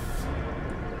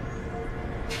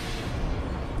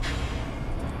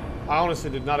 I honestly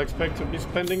did not expect to be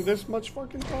spending this much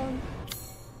fucking time.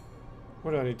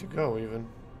 Where do I need to go even?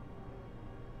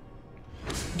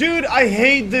 Dude, I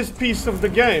hate this piece of the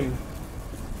game.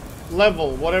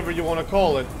 Level, whatever you want to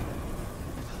call it.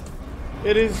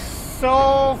 It is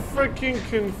so freaking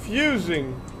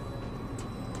confusing.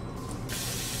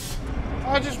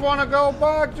 I just want to go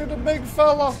back to the big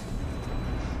fella.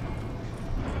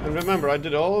 And remember, I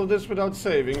did all of this without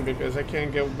saving because I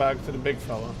can't go back to the big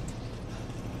fella.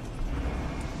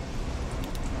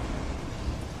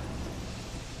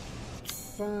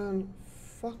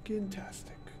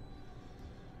 Fan-fucking-tastic.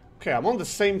 Okay, I'm on the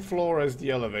same floor as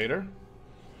the elevator.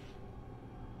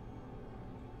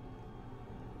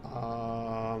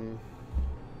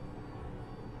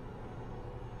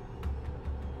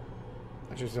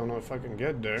 just don't know if I can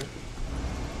get there.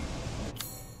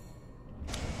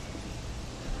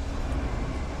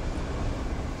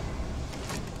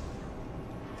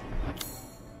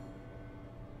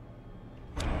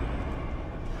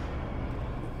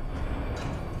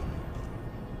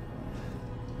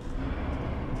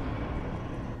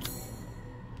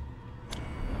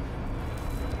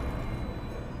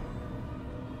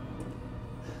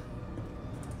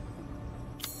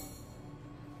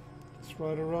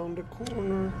 Right around the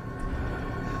corner.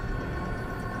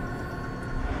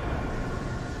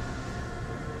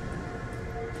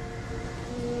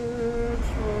 It's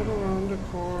right around the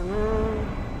corner.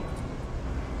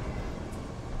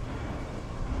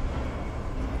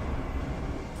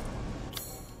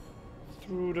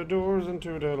 Through the doors and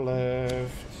to the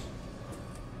left.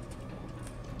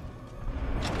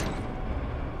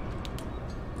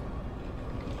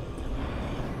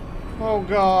 Oh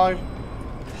God.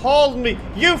 Hold me!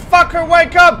 You fucker,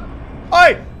 wake up!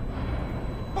 Oi!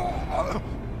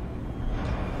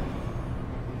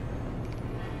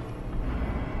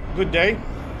 Good day.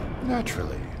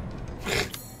 Naturally.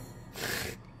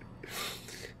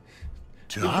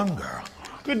 To hunger.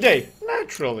 Good day.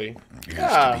 Naturally. Used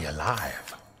to be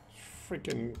alive.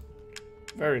 Freaking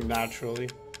very naturally.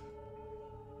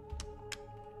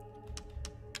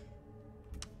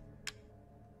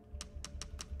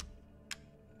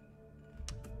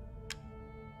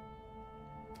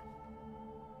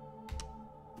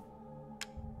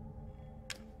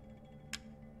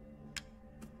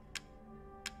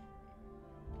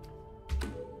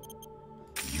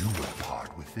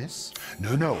 This?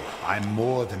 No, I'm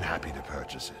more than happy to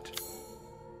purchase it.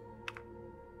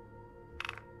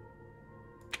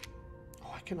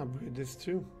 Oh, I can upgrade this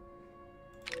too.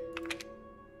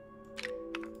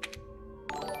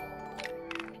 But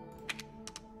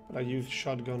I use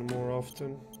shotgun more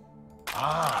often.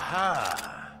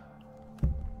 Aha!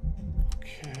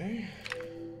 Okay.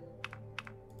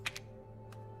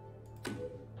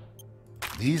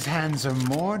 These hands are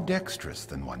more dexterous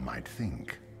than one might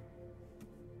think.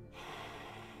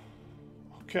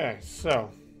 Okay,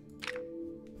 so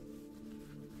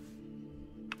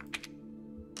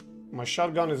my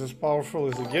shotgun is as powerful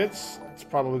as it gets. It's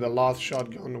probably the last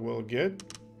shotgun we'll get.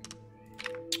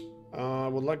 I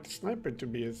would like the sniper to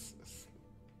be as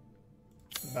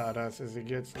badass as it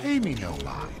gets. Pay me no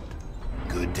mind.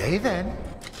 Good day then.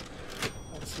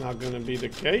 That's not gonna be the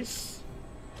case.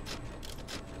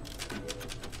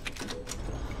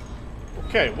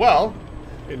 Okay, well,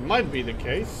 it might be the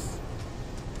case.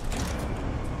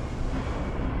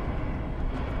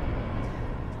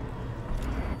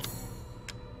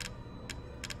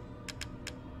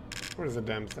 Where's the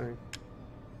damn thing?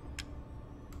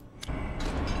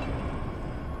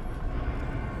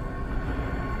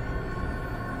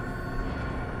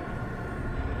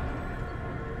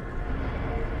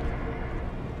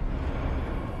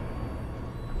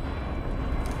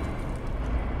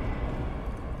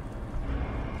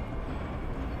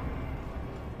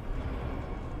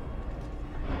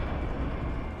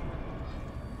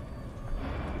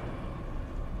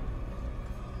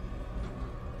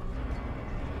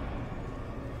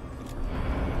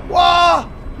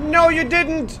 No, you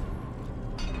didn't!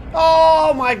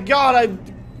 Oh my God, I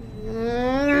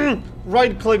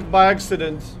right-clicked by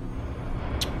accident.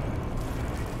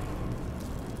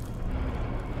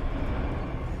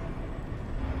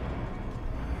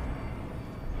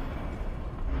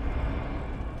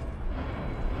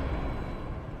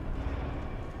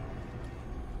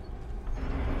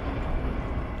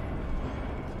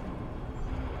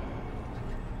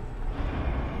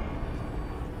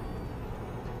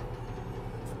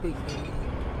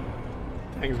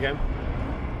 Thanks, game.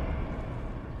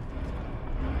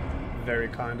 Very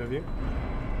kind of you.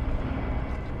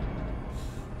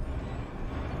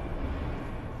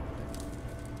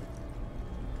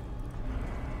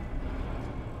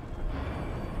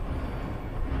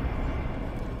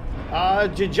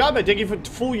 Jijabe, thank you for the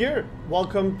full year.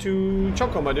 Welcome to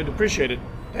Choco, my dude. Appreciate it.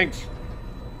 Thanks.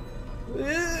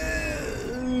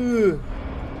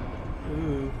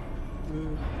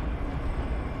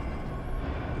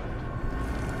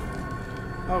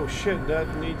 Oh shit,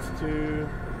 that needs to...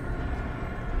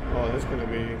 Oh, that's gonna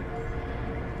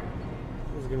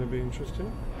be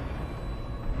interesting.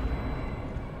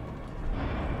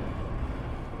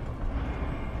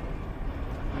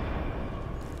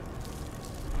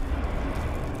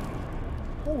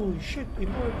 Holy shit, it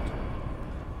worked.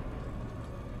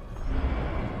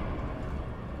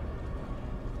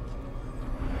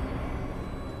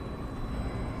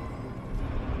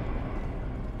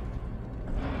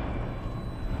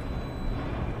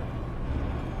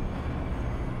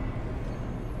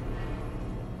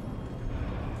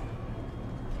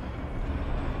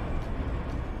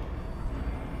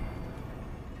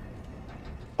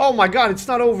 Oh my god, it's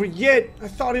not over yet. I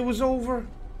thought it was over.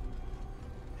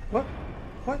 What?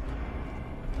 What?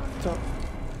 What's up?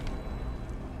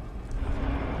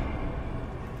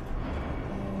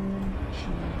 Oh,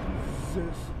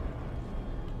 Jesus.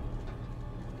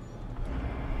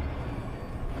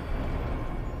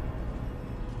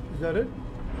 Is that it?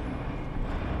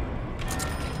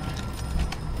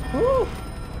 Woo!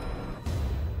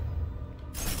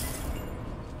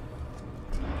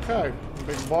 Okay,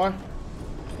 big boy.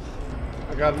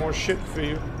 I got more shit for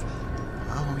you.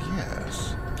 Oh,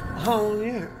 yes. Oh,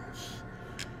 yes.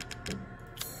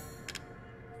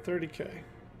 30K.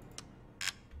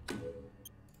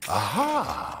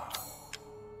 Aha!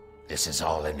 This is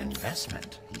all an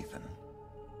investment, Ethan.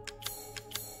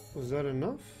 Was that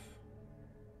enough?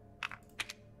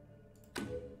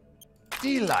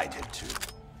 Delighted to.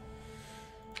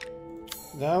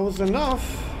 That was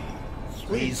enough. Sweet.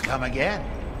 Please come again.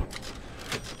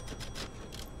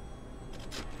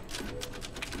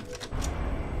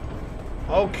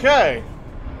 Okay.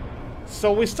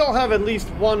 So we still have at least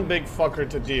one big fucker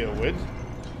to deal with.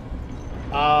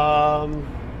 I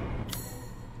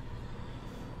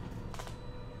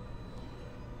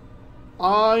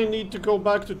need to go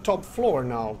back to top floor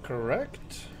now,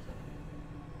 correct?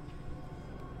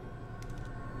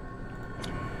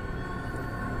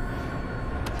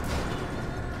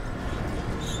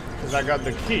 Because I got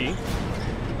the key.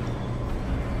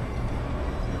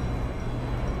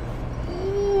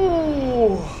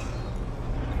 Ooh.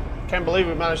 Can't believe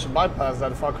we managed to bypass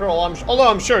that fucker. Although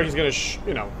I'm sure he's gonna,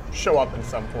 show up at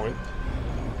some point.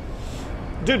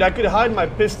 Dude, I could hide my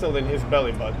pistol in his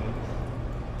belly button.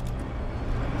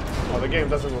 Well, the game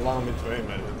doesn't allow me to aim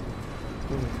at it.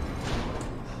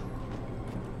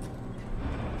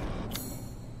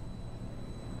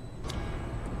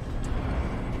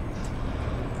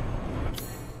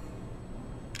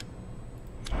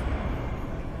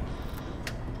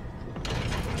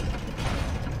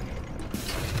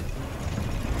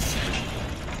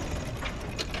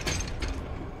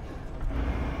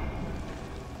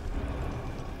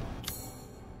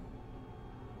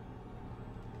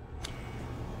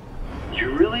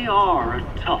 You really are a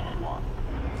tough one.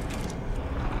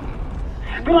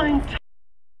 But I'm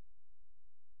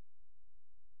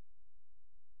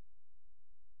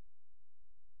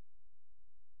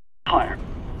tired.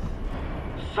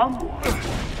 Someone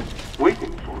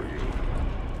waiting for you.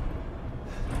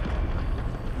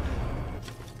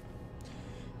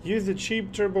 Use the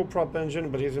cheap turboprop engine,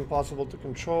 but he's impossible to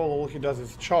control. All he does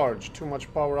is charge. Too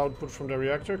much power output from the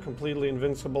reactor, completely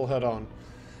invincible head-on.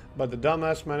 But the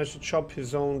dumbass managed to chop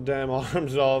his own damn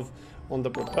arms off on the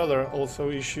propeller. Also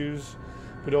issues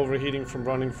with overheating from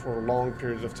running for long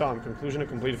periods of time. Conclusion, a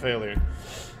complete failure.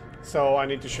 So I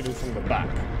need to shoot him from the back,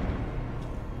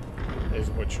 is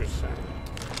what you're saying.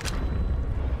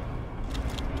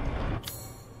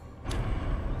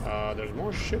 There's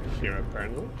more shit here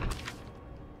apparently.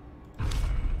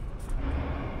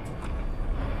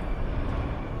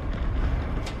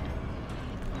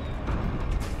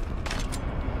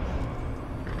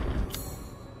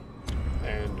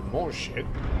 More shit.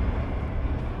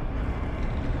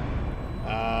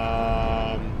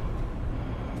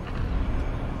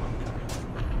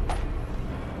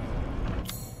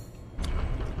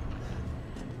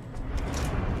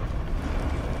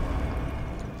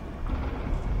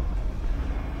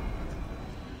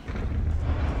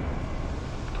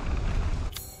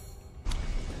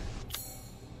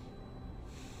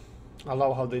 I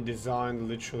love how they designed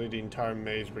literally the entire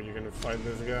maze where you're gonna fight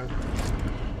this guy.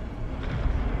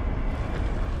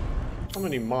 How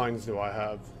many mines do I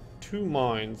have? 2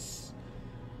 mines.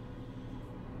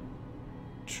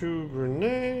 2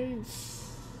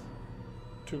 grenades.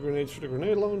 2 grenades for the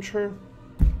grenade launcher.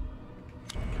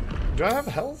 Do I have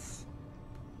health?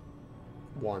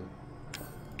 1.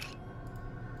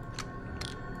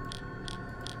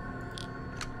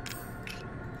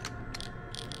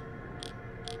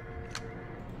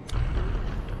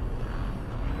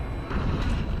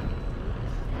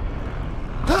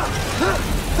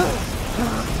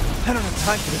 I don't have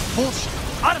time for this bullshit.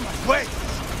 Out of my way!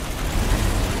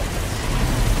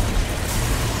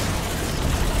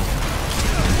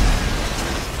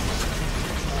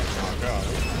 Oh my god.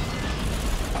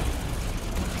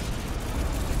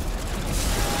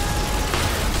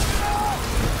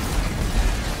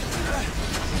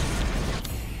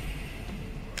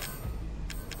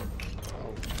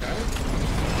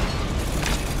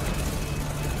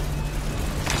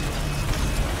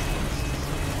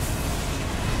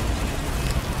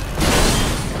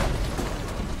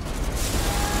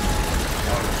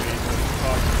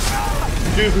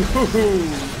 Dude.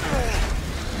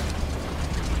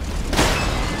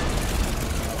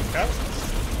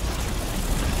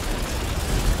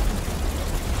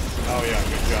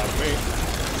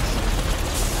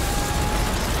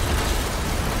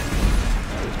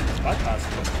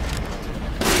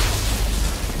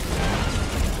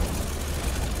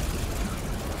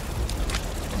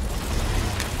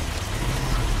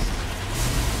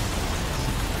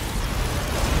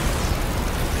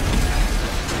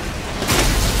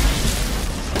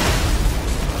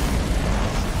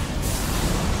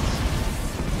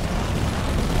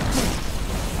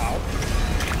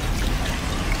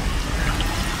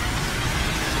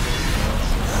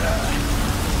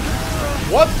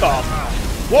 What the?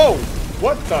 Whoa!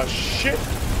 What the shit?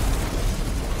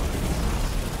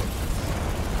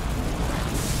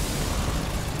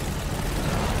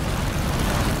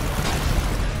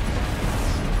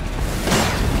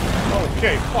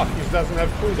 Okay, fuck, he doesn't have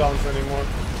cooldowns anymore.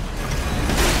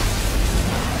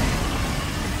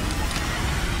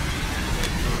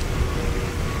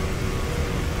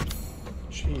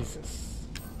 Jesus.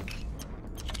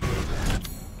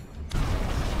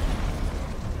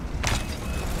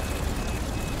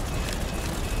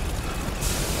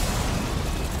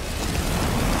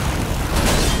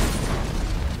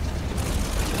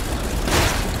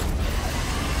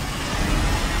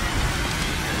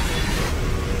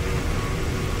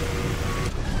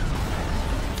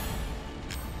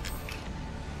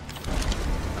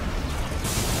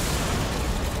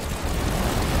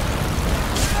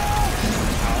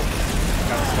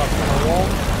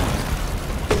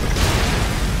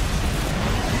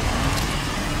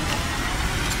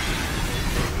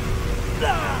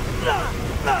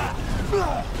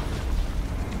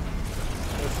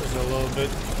 This is a little bit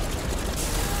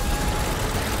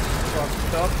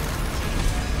fucked up.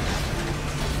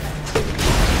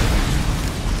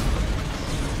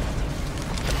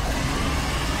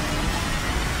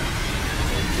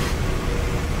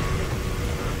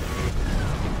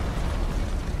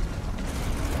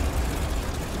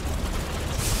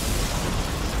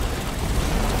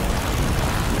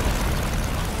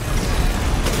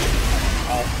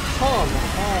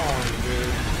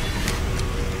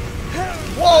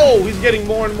 Whoa, he's getting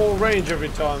more and more range every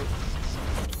time.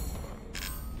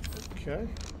 Okay,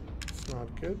 it's not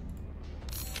good.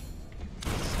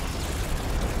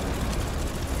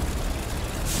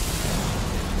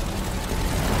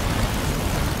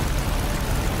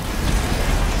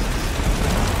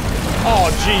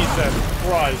 Oh, Jesus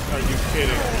Christ, are you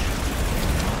kidding?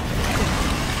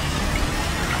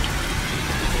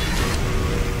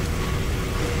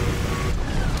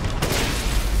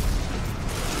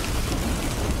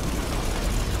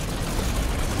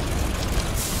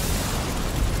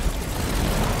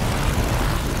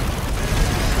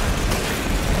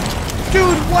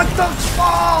 Dude, what the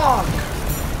fuck?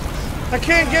 I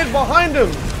can't get behind him.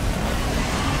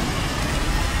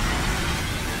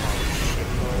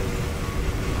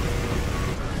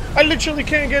 I literally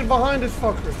can't get behind this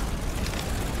fucker.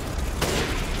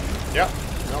 Yep,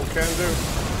 no can do.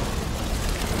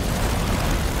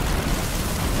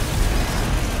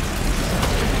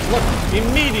 Look,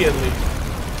 immediately.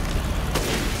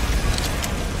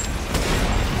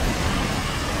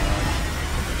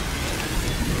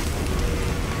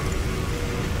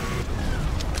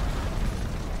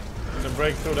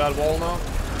 Break through that wall now.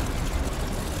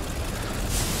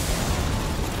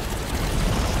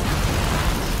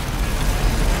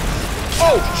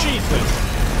 Oh, Jesus!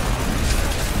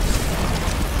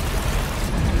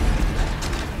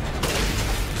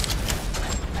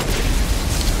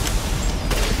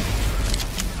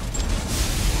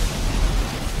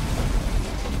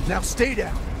 Now stay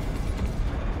down.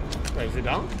 Wait, is he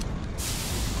down?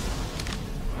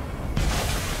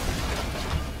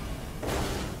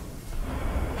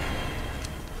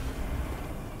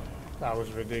 That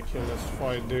was ridiculous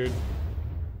fight, dude.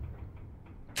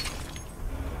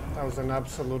 That was an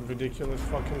absolute ridiculous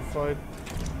fucking fight.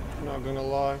 Not gonna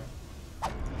lie.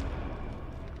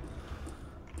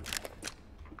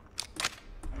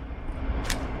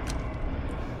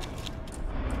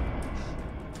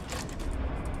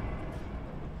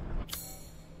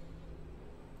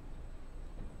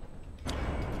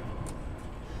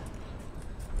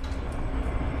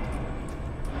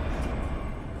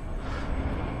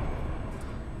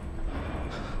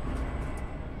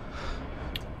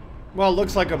 Well,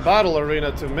 looks like a battle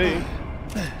arena to me.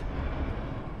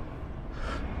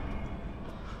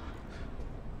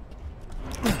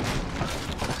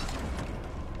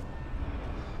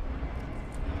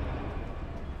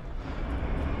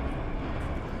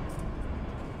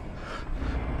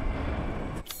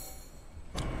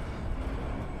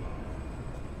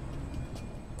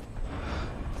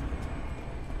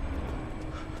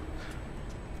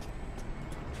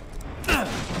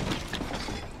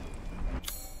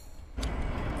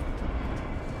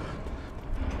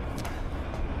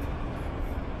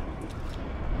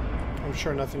 I'm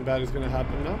sure nothing bad is going to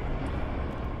happen now.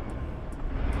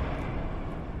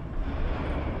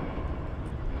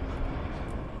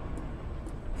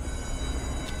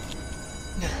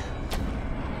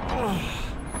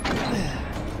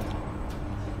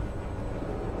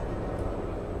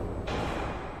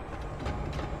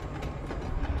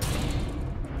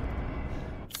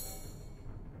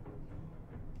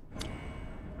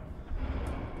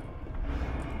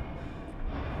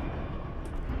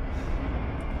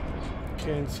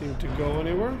 Can't seem to go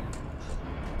anywhere.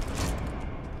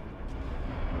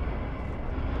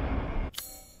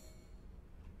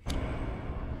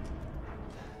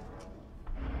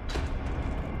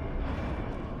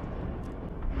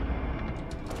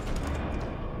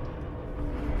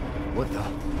 What the?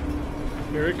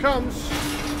 Here it comes.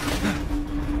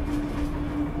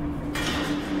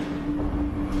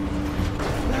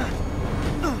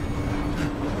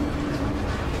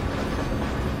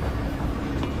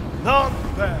 Not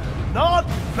bad. Not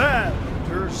bad,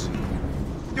 Hunters.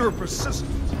 You're persistent.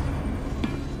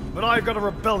 But I've got a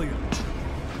rebellion.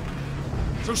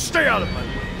 So stay out of my way.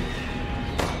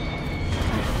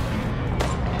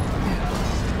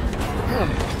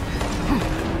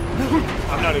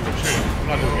 I'm not even shooting. I'm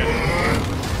not even getting it.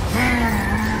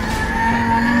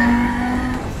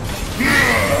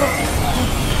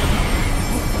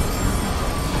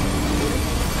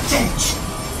 Don't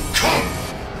come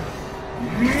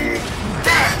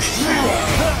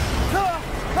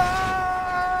back!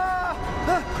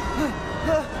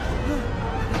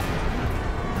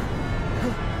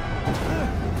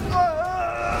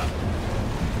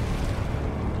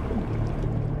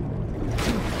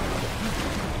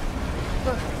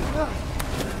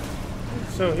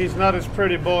 So he's not as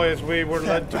pretty boy as we were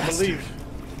led to believe.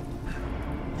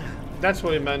 That's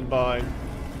what he meant by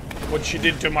what she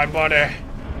did to my body.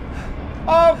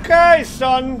 Okay,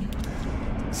 son.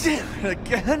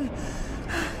 Again?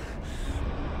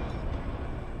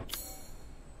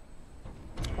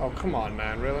 Oh, come on,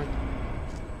 man, really?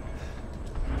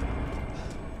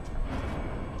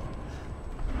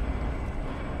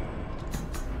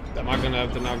 Am I gonna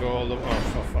have to now go all the way? Oh,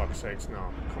 for fuck's sakes,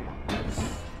 no. Come on.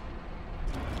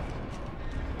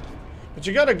 But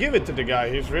you gotta give it to the guy.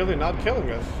 He's really not killing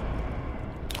us.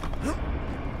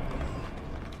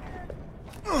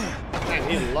 Man,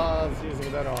 he loves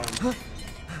using that arm.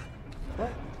 What?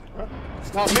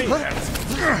 It's not me.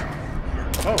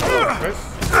 Oh, hello, Chris.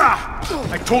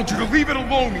 I told you to leave it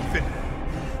alone, Ethan.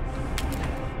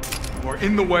 You are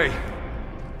in the way.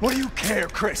 What do you care,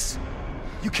 Chris?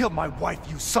 You killed my wife,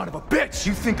 you son of a bitch!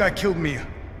 You think I killed Mia?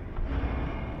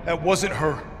 That wasn't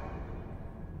her.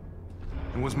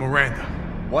 It was Miranda.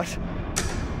 What?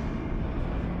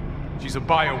 She's a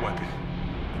bioweapon.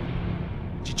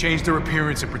 She changed her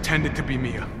appearance and pretended to be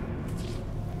Mia.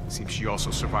 Seems she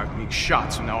also survived being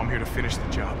shot, so now I'm here to finish the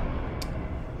job.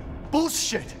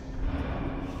 Bullshit!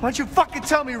 Why don't you fucking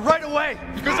tell me right away?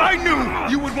 Because I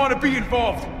knew you would want to be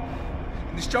involved!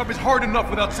 And this job is hard enough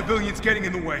without civilians getting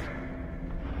in the way.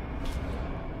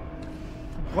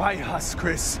 Why us,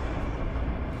 Chris?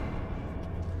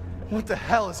 What the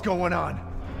hell is going on?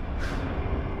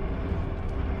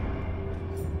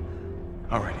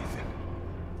 All right, Ethan.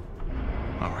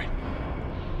 All right.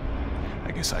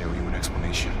 I guess I owe you an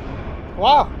explanation.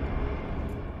 Wow.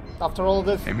 After all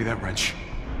this. Hand me that wrench.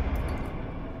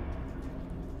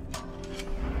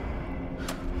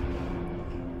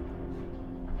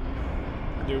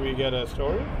 Do we get a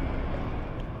story?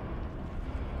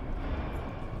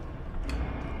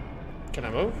 Can I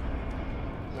move?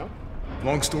 No?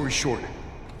 Long story short,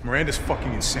 Miranda's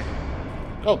fucking insane.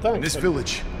 Oh, thanks. In this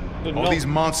village, Didn't all know. these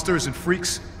monsters and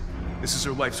freaks, this is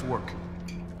her life's work.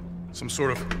 Some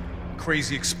sort of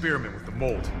crazy experiment with the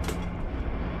mold.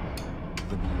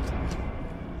 The mold.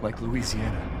 Like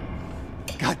Louisiana.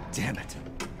 God damn it.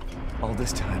 All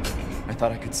this time, I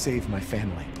thought I could save my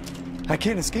family. I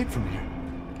can't escape from here.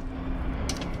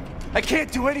 I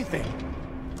can't do anything!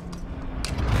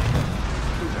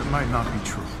 That might not be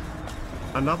true.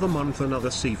 Another month, another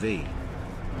CV.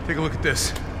 Take a look at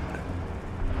this.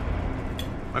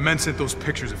 My men sent those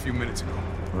pictures a few minutes ago.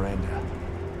 Miranda.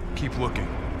 Keep looking.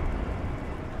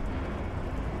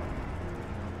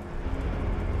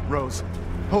 Rose.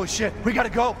 Holy shit, we gotta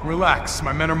go! Relax,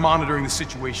 my men are monitoring the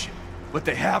situation. But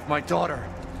they have my daughter.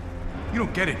 You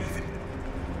don't get it, Ethan.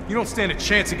 You don't stand a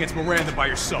chance against Miranda by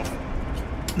yourself.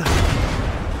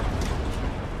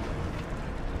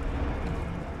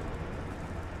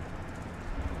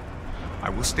 I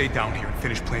will stay down here and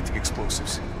finish planting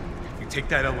explosives. You take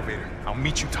that elevator, I'll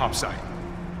meet you topside.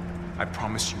 I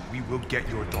promise you, we will get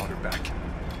your daughter back.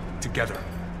 Together.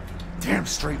 Damn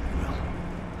straight we will.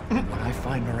 And when I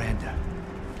find Miranda,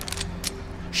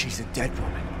 she's a dead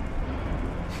woman.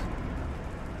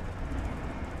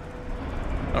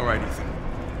 All right, Ethan.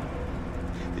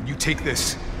 Then you take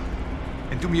this,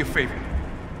 and do me a favor.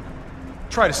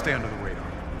 Try to stay under the radar.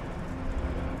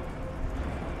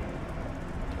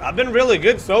 I've been really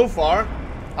good so far.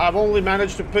 I've only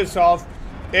managed to piss off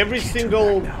every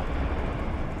single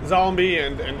zombie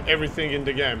and everything in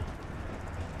the game.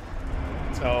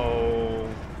 So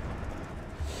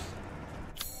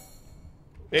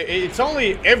It's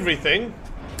only everything.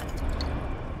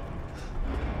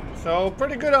 So,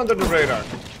 pretty good under the radar.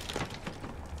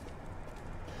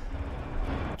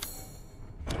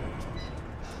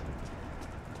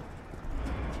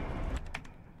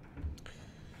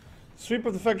 Sweep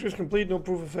of the factory is complete. No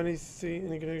proof of any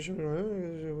connection.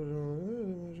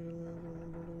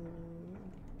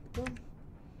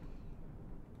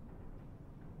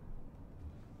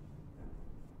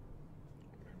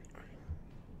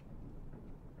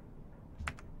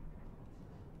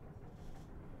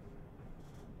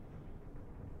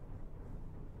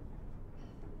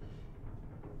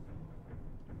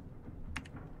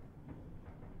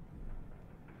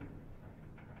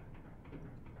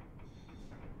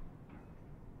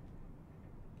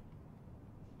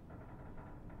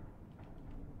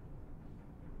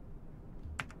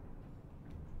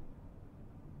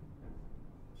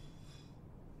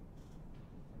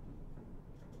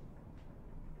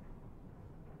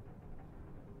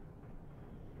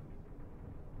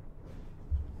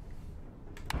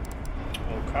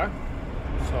 Okay,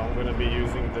 so I'm gonna be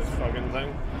using this fucking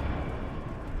thing.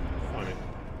 Funny.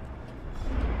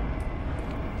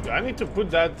 Do I need to put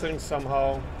that thing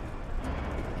somehow?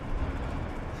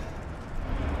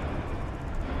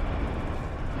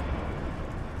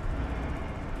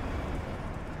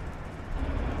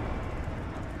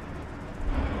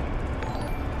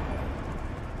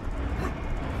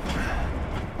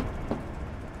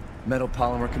 Metal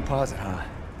polymer composite, huh?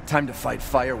 Time to fight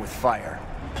fire with fire.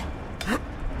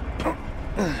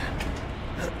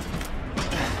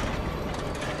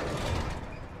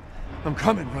 I'm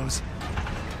coming, Rose.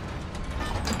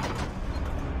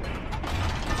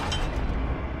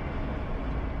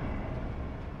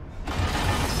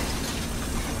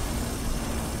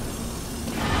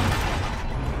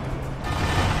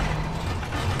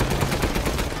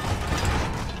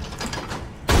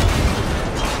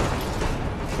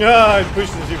 Yeah, it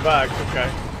pushes you back, okay.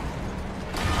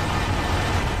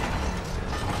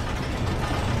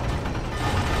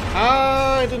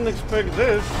 I didn't expect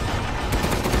this.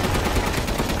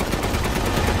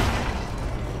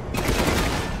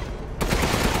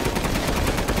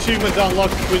 Achievement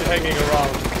unlocked, quit hanging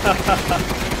around.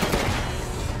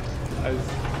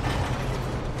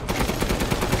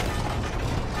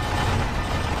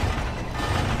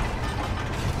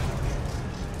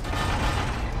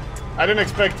 I didn't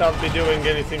expect I'd be doing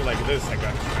anything like this, I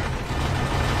guess.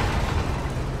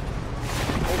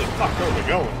 Holy fuck, where are we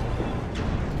going?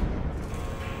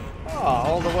 Ah,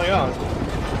 all the way on.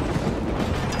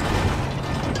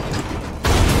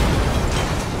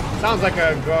 Sounds like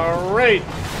a great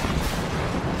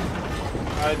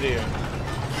idea.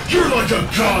 You're like a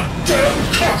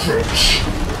goddamn cockroach!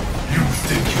 You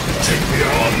think you can take me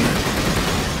on?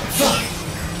 Fine.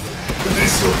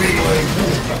 This will be my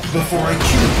warm-up before I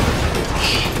kill you, bitch.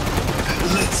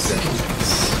 Let's settle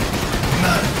this.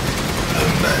 Man to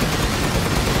man.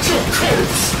 Your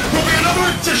corpse will be another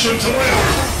addition to my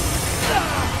armor!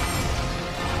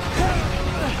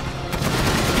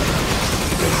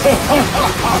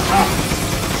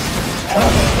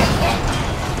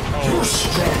 You're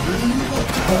stronger than you look.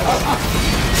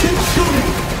 Keep shooting!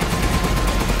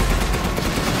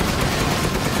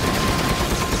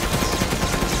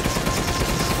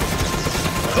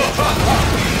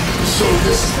 So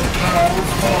this is the power of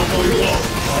family love,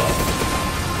 huh?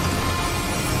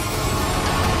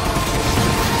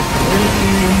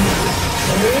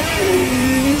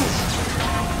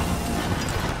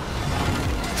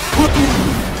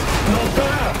 Not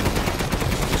bad!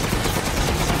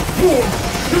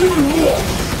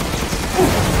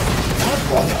 That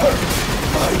one hurt!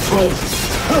 My throat!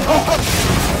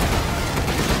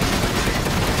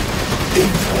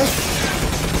 Impressed?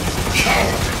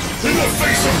 Coward! In the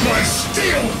face of my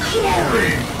steel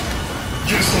glory!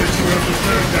 Just like you have to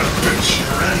thank that bitch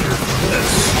and her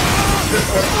bliss.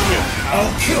 I'll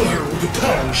kill her with the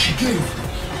power she gave me.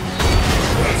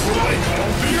 That's what I call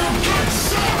being a good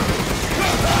son!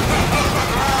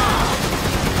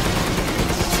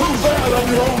 Too bad I'm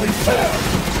your only fan!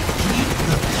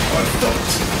 I thought,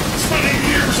 spending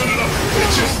years in a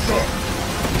bitch's throat.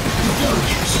 The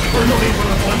villagers are not even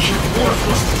a bunch of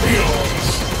worthless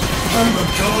peons. I'm a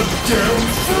goddamn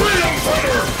freedom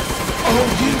fighter! I'll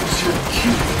use your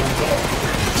cute little dog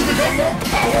to become more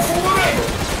powerful than ever!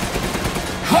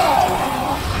 Ha!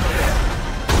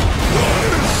 That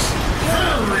is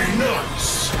very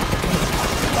nice!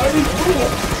 I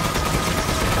rule!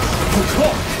 The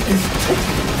clock is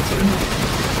ticking,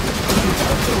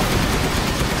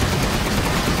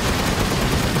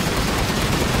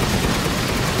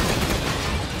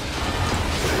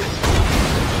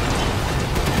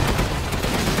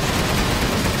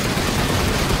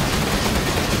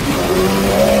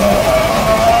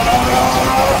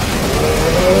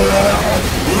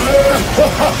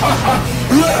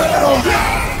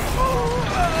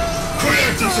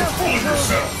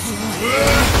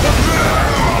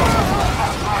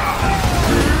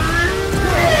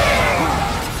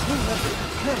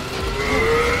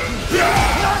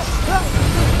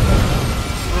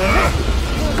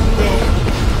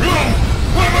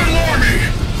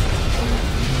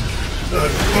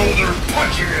 Boulder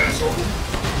punching asshole!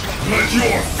 But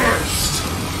you're first!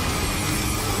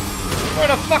 Where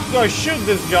the fuck do I shoot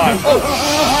this guy? Oh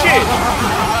shit!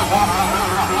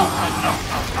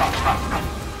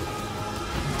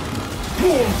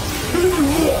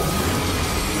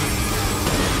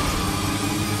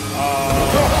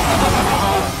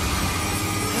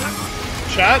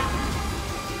 Chat?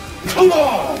 Come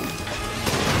on!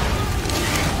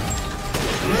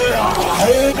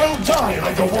 Don't die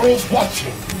like the world's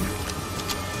watching!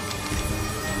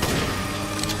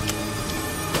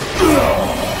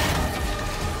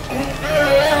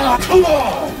 Come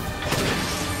on!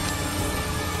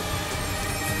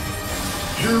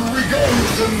 Here we go,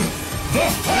 Ethan! The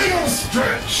final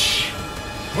stretch!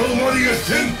 Well, what do you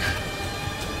think?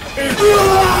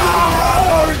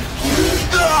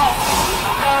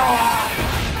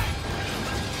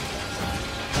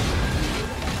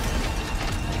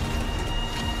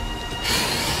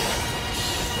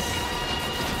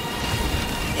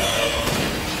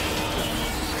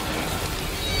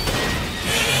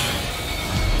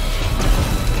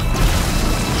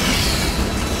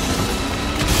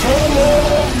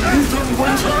 Ethan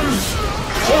Winters!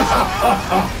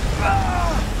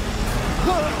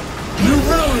 You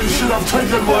really should have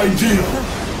taken my deal!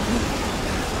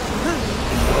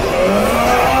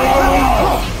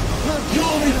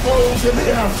 You'll meet Rose in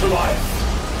the afterlife!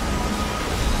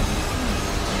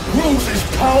 Rose's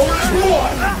power is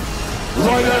one!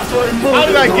 Right after I murdered How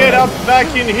did I get up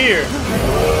back in here?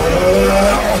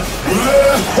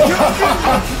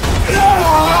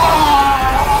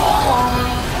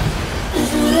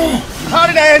 How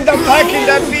did I end up back in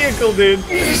that vehicle, dude?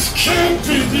 This can't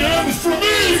be the end for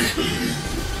me!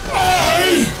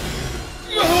 I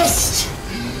must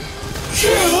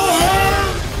kill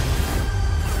her!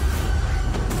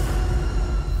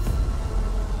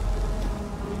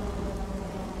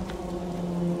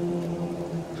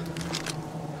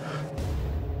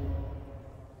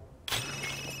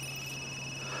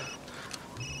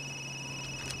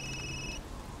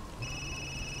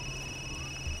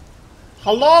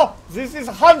 Hello? This is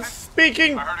Hans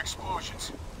speaking. I heard explosions.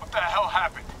 What the hell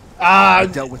happened? I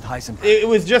dealt with Heisenberg. It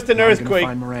was just an Now I'm earthquake. gonna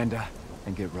find Miranda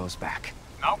and get Rose back.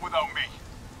 Not without me.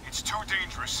 It's too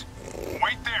dangerous.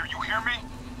 Wait there, you hear me?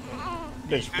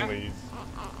 Bitch, Ethan? please.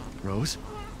 Rose?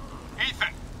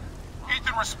 Ethan!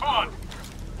 Ethan, respond!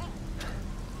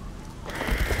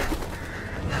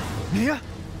 Mia?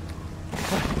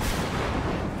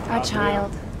 Our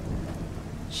child.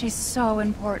 She's so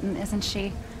important, isn't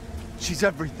she? She's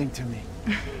everything to me.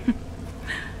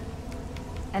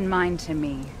 And mine to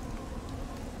me.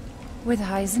 With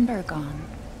Heisenberg gone,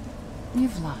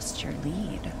 you've lost your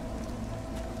lead.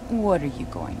 What are you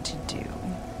going to do?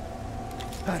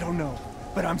 I don't know,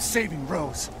 but I'm saving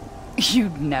Rose.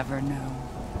 You'd never know,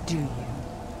 do you?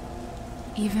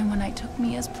 Even when I took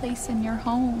Mia's place in your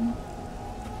home.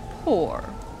 Poor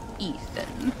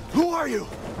Ethan. Who are you?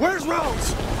 Where's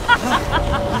Rose?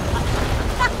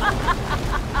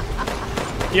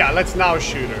 Yeah, let's now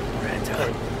shoot her.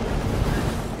 Miranda.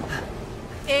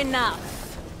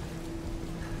 Enough.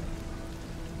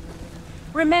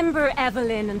 Remember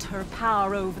Evelyn and her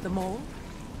power over them all?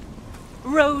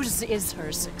 Rose is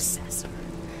her successor.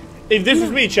 If this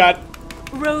is me, chat,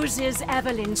 Rose is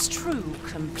Evelyn's true,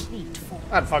 complete form.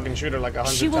 I'd fucking shoot her like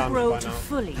 100 She will times grow by to now.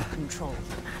 fully control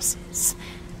the masses.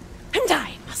 And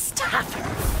I must have her.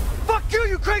 Fuck you,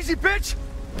 you crazy bitch!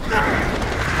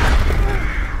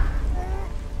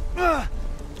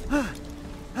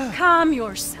 Calm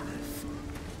yourself.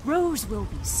 Rose will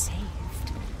be saved.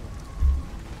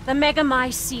 The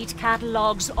Megamycete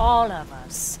catalogs all of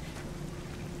us.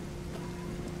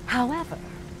 However,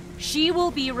 she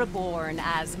will be reborn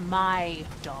as my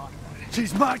daughter.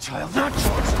 She's my child, not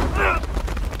yours.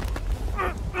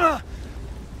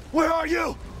 Where are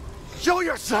you? Show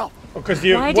yourself! Because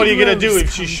Why what are did you gonna do Rose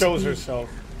if she come to shows be? herself?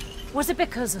 Was it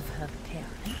because of her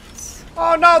parents?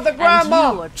 Oh no, the And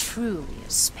grandma! you are truly a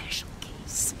special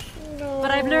case.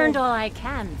 But I've learned all I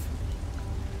can from you.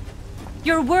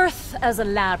 Your worth as a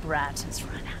lab rat has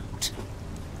run out.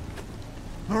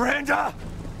 Miranda!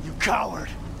 You coward!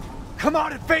 Come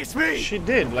out and face me! She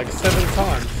did, like 7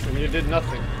 times, and you did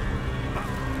nothing.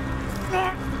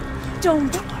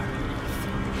 Don't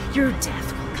worry. Your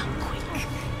death will come quick.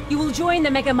 You will join the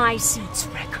Megamycete's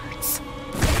records.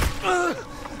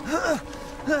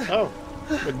 Oh,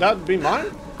 would that be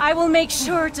mine? I will make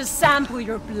sure to sample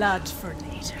your blood for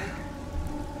later.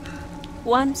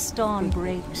 Once dawn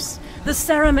breaks, the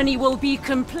ceremony will be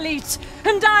complete,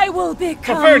 and I will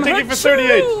become Prefer, take it for her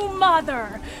 38. true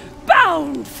mother,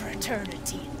 bound for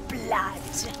eternity in blood.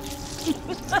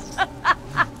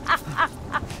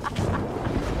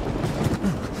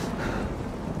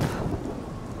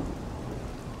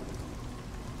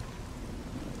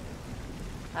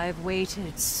 I've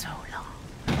waited so long.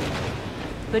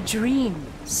 But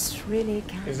dreams really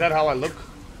count. Is that how I look?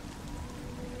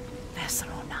 Vessel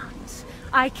or not,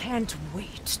 I can't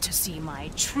wait to see my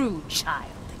true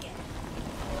child.